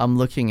 Yeah. I'm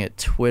looking at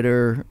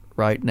Twitter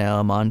right now.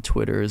 I'm on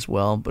Twitter as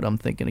well, but I'm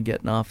thinking of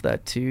getting off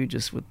that too,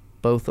 just with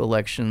both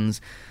elections,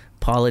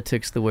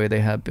 politics the way they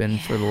have been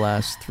for the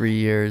last 3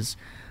 years.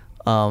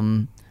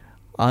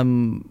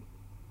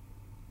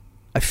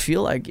 I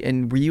feel like,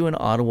 and were you in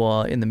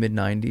Ottawa in the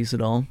mid-90s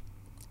at all?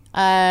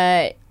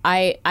 I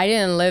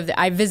didn't live there.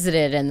 I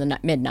visited in the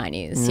mid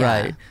 90s.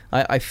 Yeah. Right.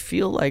 I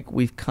feel like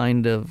we've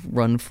kind of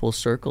run full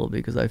circle,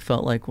 because I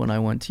felt like when I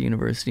went to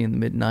university in the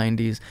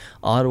mid-90s,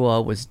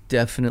 Ottawa was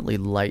definitely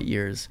light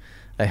years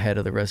ahead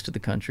of the rest of the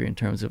country in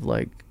terms of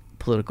like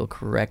political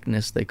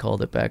correctness, they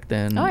called it back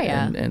then. Oh,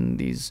 yeah. And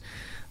these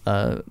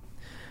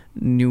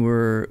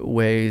newer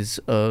ways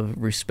of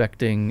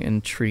respecting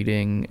and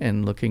treating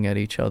and looking at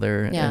each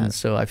other. Yeah. And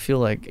so I feel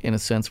like, in a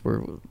sense,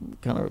 we're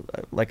kind of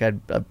like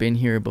I've been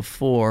here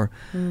before.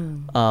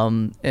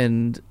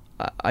 And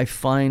I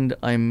find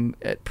I'm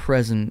at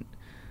present,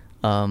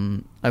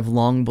 I've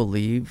long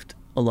believed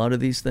a lot of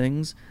these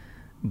things,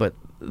 but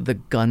the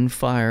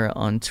gunfire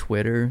on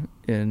Twitter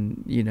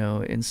and,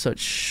 in such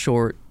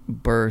short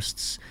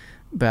bursts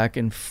back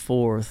and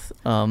forth,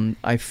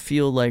 I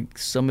feel like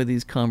some of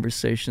these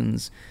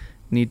conversations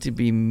need to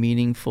be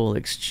meaningful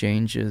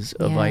exchanges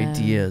of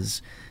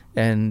ideas.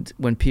 And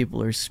when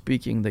people are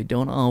speaking, they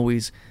don't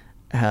always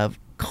have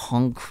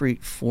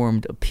concrete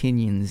formed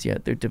opinions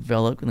yet. They're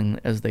developing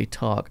as they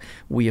talk.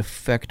 We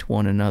affect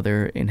one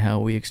another in how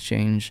we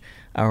exchange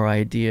our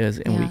ideas,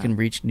 and we can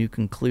reach new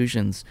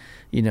conclusions.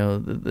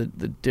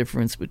 The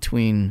difference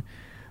between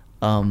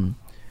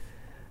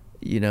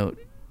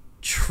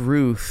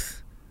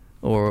truth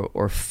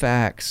or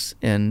facts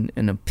and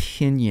an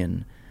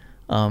opinion,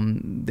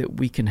 that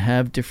we can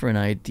have different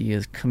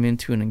ideas, come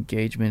into an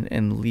engagement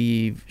and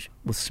leave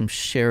with some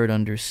shared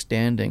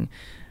understanding.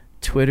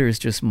 Twitter is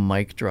just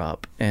mic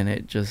drop, and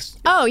it just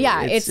Oh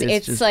yeah, it's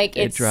just, like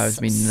it it's drives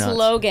me nuts.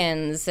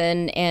 slogans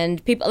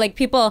and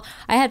people.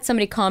 I had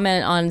somebody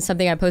comment on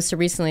something I posted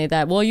recently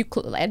that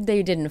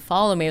they didn't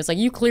follow me. It was like,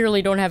 you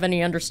clearly don't have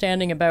any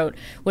understanding about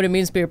what it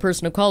means to be a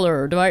person of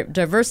color or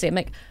diversity. I'm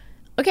like,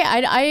 okay,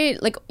 I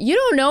like, you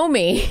don't know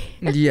me.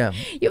 Yeah.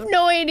 You have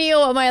no idea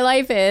what my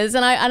life is,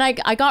 and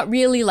I got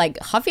really like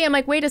huffy. I'm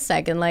like, wait a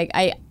second, like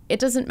it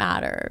doesn't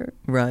matter.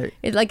 Right.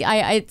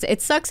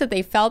 It sucks that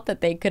they felt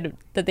that they could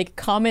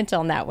comment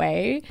on that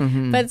way,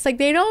 but it's like,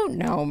 they don't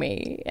know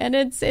me, and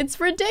it's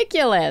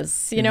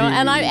ridiculous, you know.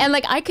 And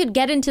I could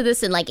get into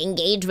this and like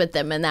engage with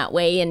them in that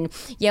way and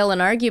yell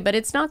and argue, but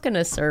it's not going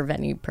to serve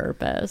any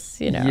purpose,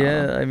 you know.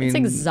 Yeah, I mean, it's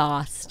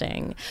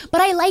exhausting,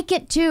 but I like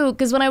it too,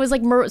 because when I was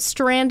like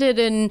stranded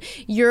in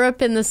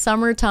Europe in the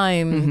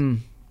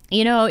summertime.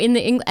 You know, and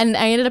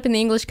I ended up in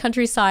the English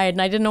countryside,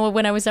 and I didn't know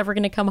when I was ever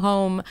going to come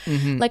home.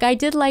 Like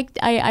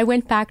I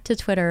went back to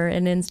Twitter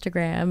and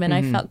Instagram, and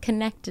I felt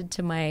connected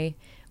to my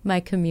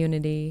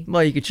community.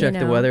 Well, you could check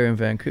the weather in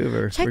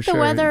Vancouver. Check for the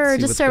sure, weather,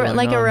 just a on.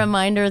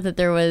 reminder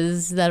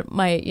that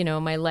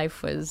my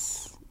life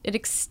was. It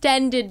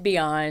extended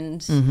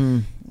beyond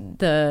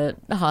the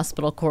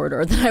hospital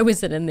corridor that I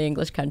was in the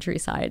English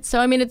countryside. So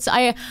I mean,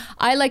 I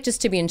like just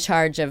to be in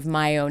charge of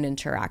my own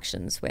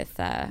interactions with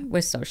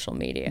social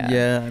media.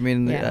 Yeah, I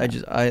mean, Yeah.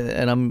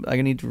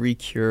 I need to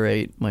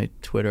recurate my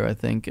Twitter, I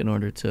think, in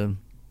order to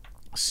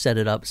set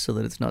it up so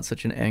that it's not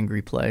such an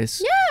angry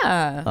place.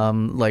 Yeah.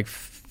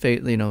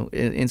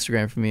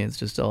 Instagram for me, it's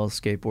just all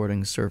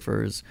skateboarding,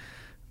 surfers,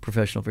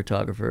 professional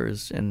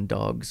photographers, and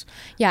dogs.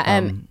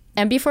 Yeah.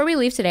 And before we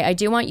leave today, I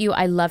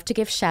love to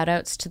give shout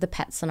outs to the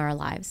pets in our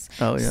lives.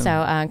 Oh, yeah.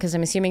 So, because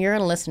I'm assuming you're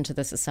going to listen to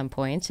this at some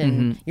point,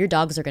 and your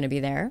dogs are going to be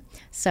there.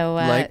 So,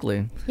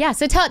 Likely. Yeah.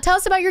 So tell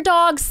us about your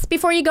dogs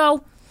before you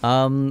go.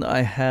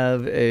 I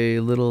have a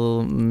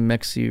little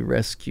Mexi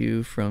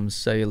rescue from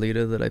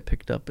Sayulita that I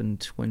picked up in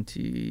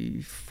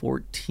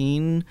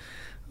 2014.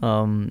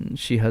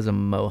 She has a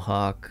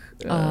mohawk.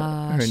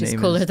 She's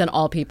cooler than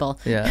all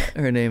people. Yeah,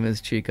 her name is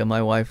Chica.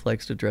 My wife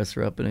likes to dress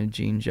her up in a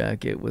jean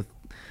jacket with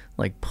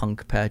like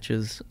punk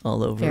patches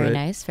all over Very it.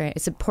 nice.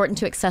 It's important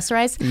to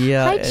accessorize.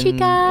 Yeah. Hi,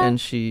 Chica. And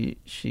she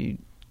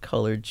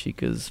colored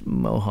Chica's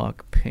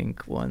mohawk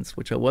pink once,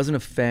 which I wasn't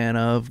a fan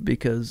of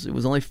because it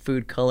was only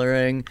food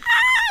coloring.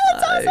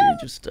 That's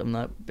awesome. I'm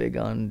not big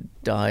on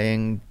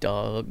dyeing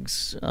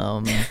dogs.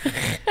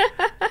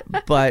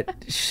 But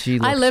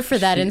I live for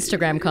that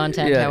Instagram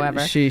content,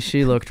 however.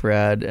 She looked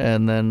rad.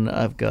 And then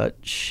I've got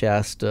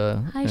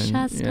Shasta. Hi,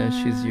 Shasta.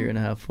 Yeah, she's a year and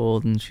a half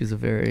old, and she's a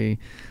very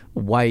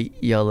white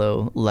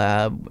yellow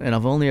lab, and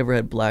I've only ever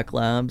had black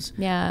labs.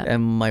 Yeah.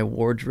 And my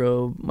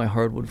wardrobe, my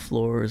hardwood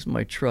floors,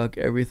 my truck,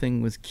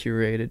 everything was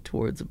curated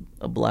towards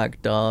a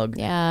black dog.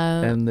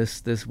 Yeah. And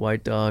this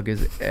white dog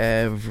is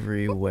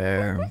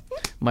everywhere.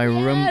 My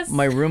Yes.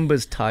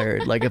 Roomba's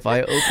tired. Like if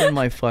I open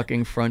my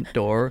fucking front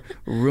door,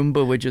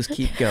 Roomba would just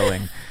keep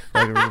going.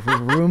 Like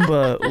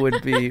Roomba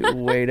would be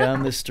way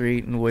down the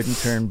street and wouldn't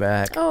turn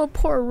back. Oh,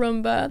 poor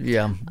Roomba.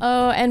 Yeah.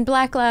 Oh, and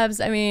black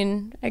labs, I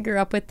mean, I grew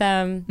up with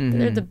them.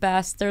 They're the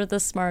best. They're the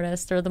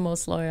smartest. They're the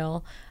most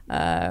loyal.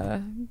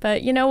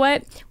 But you know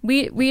what?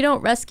 We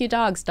don't rescue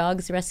dogs.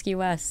 Dogs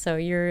rescue us. So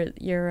you're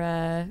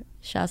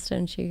Shasta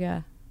and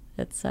Chica.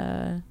 It's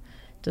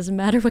doesn't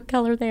matter what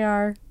color they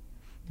are.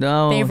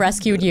 No. They've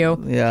rescued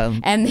you. Yeah.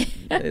 And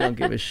they don't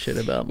give a shit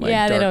about my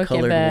they don't dark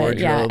colored wardrobe.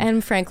 Yeah,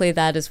 and frankly,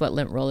 that is what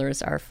lint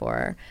rollers are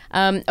for.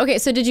 Okay,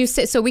 so did you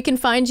say, so we can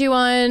find you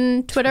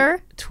on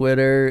Twitter?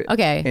 Twitter,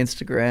 Okay.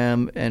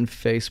 Instagram, and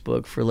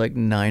Facebook for like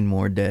 9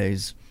 more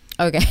days.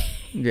 Okay.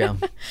 Yeah.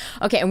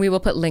 Okay, and we will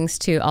put links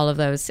to all of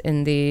those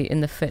in the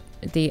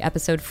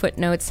episode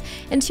footnotes.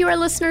 And to our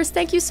listeners,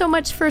 thank you so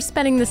much for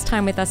spending this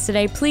time with us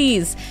today.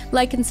 Please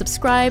like and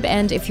subscribe,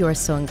 and if you are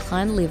so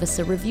inclined, leave us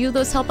a review.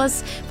 Those help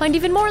us find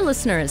even more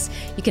listeners.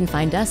 You can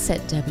find us at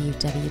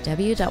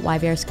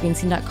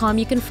www.yvrscreenscene.com.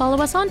 You can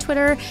follow us on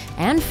Twitter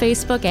and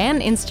Facebook and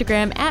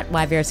Instagram at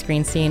YVR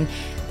Screen Scene.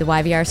 The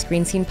YVR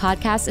Screen Scene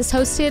podcast is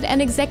hosted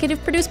and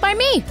executive produced by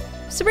me,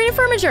 Sabrina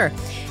Furminger,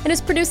 and is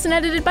produced and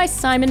edited by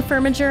Simon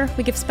Furminger.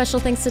 We give special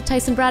thanks to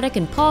Tyson Braddock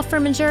and Paul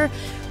Furminger.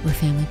 We're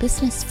Family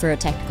Business for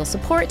technical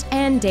support,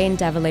 and Dane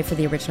Davalay for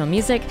the original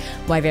music.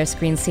 YVR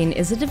Screen Scene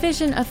is a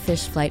division of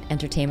Fish Flight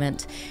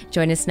Entertainment.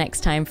 Join us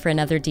next time for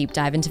another deep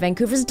dive into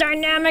Vancouver's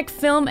dynamic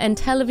film and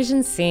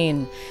television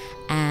scene.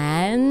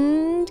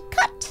 And cut!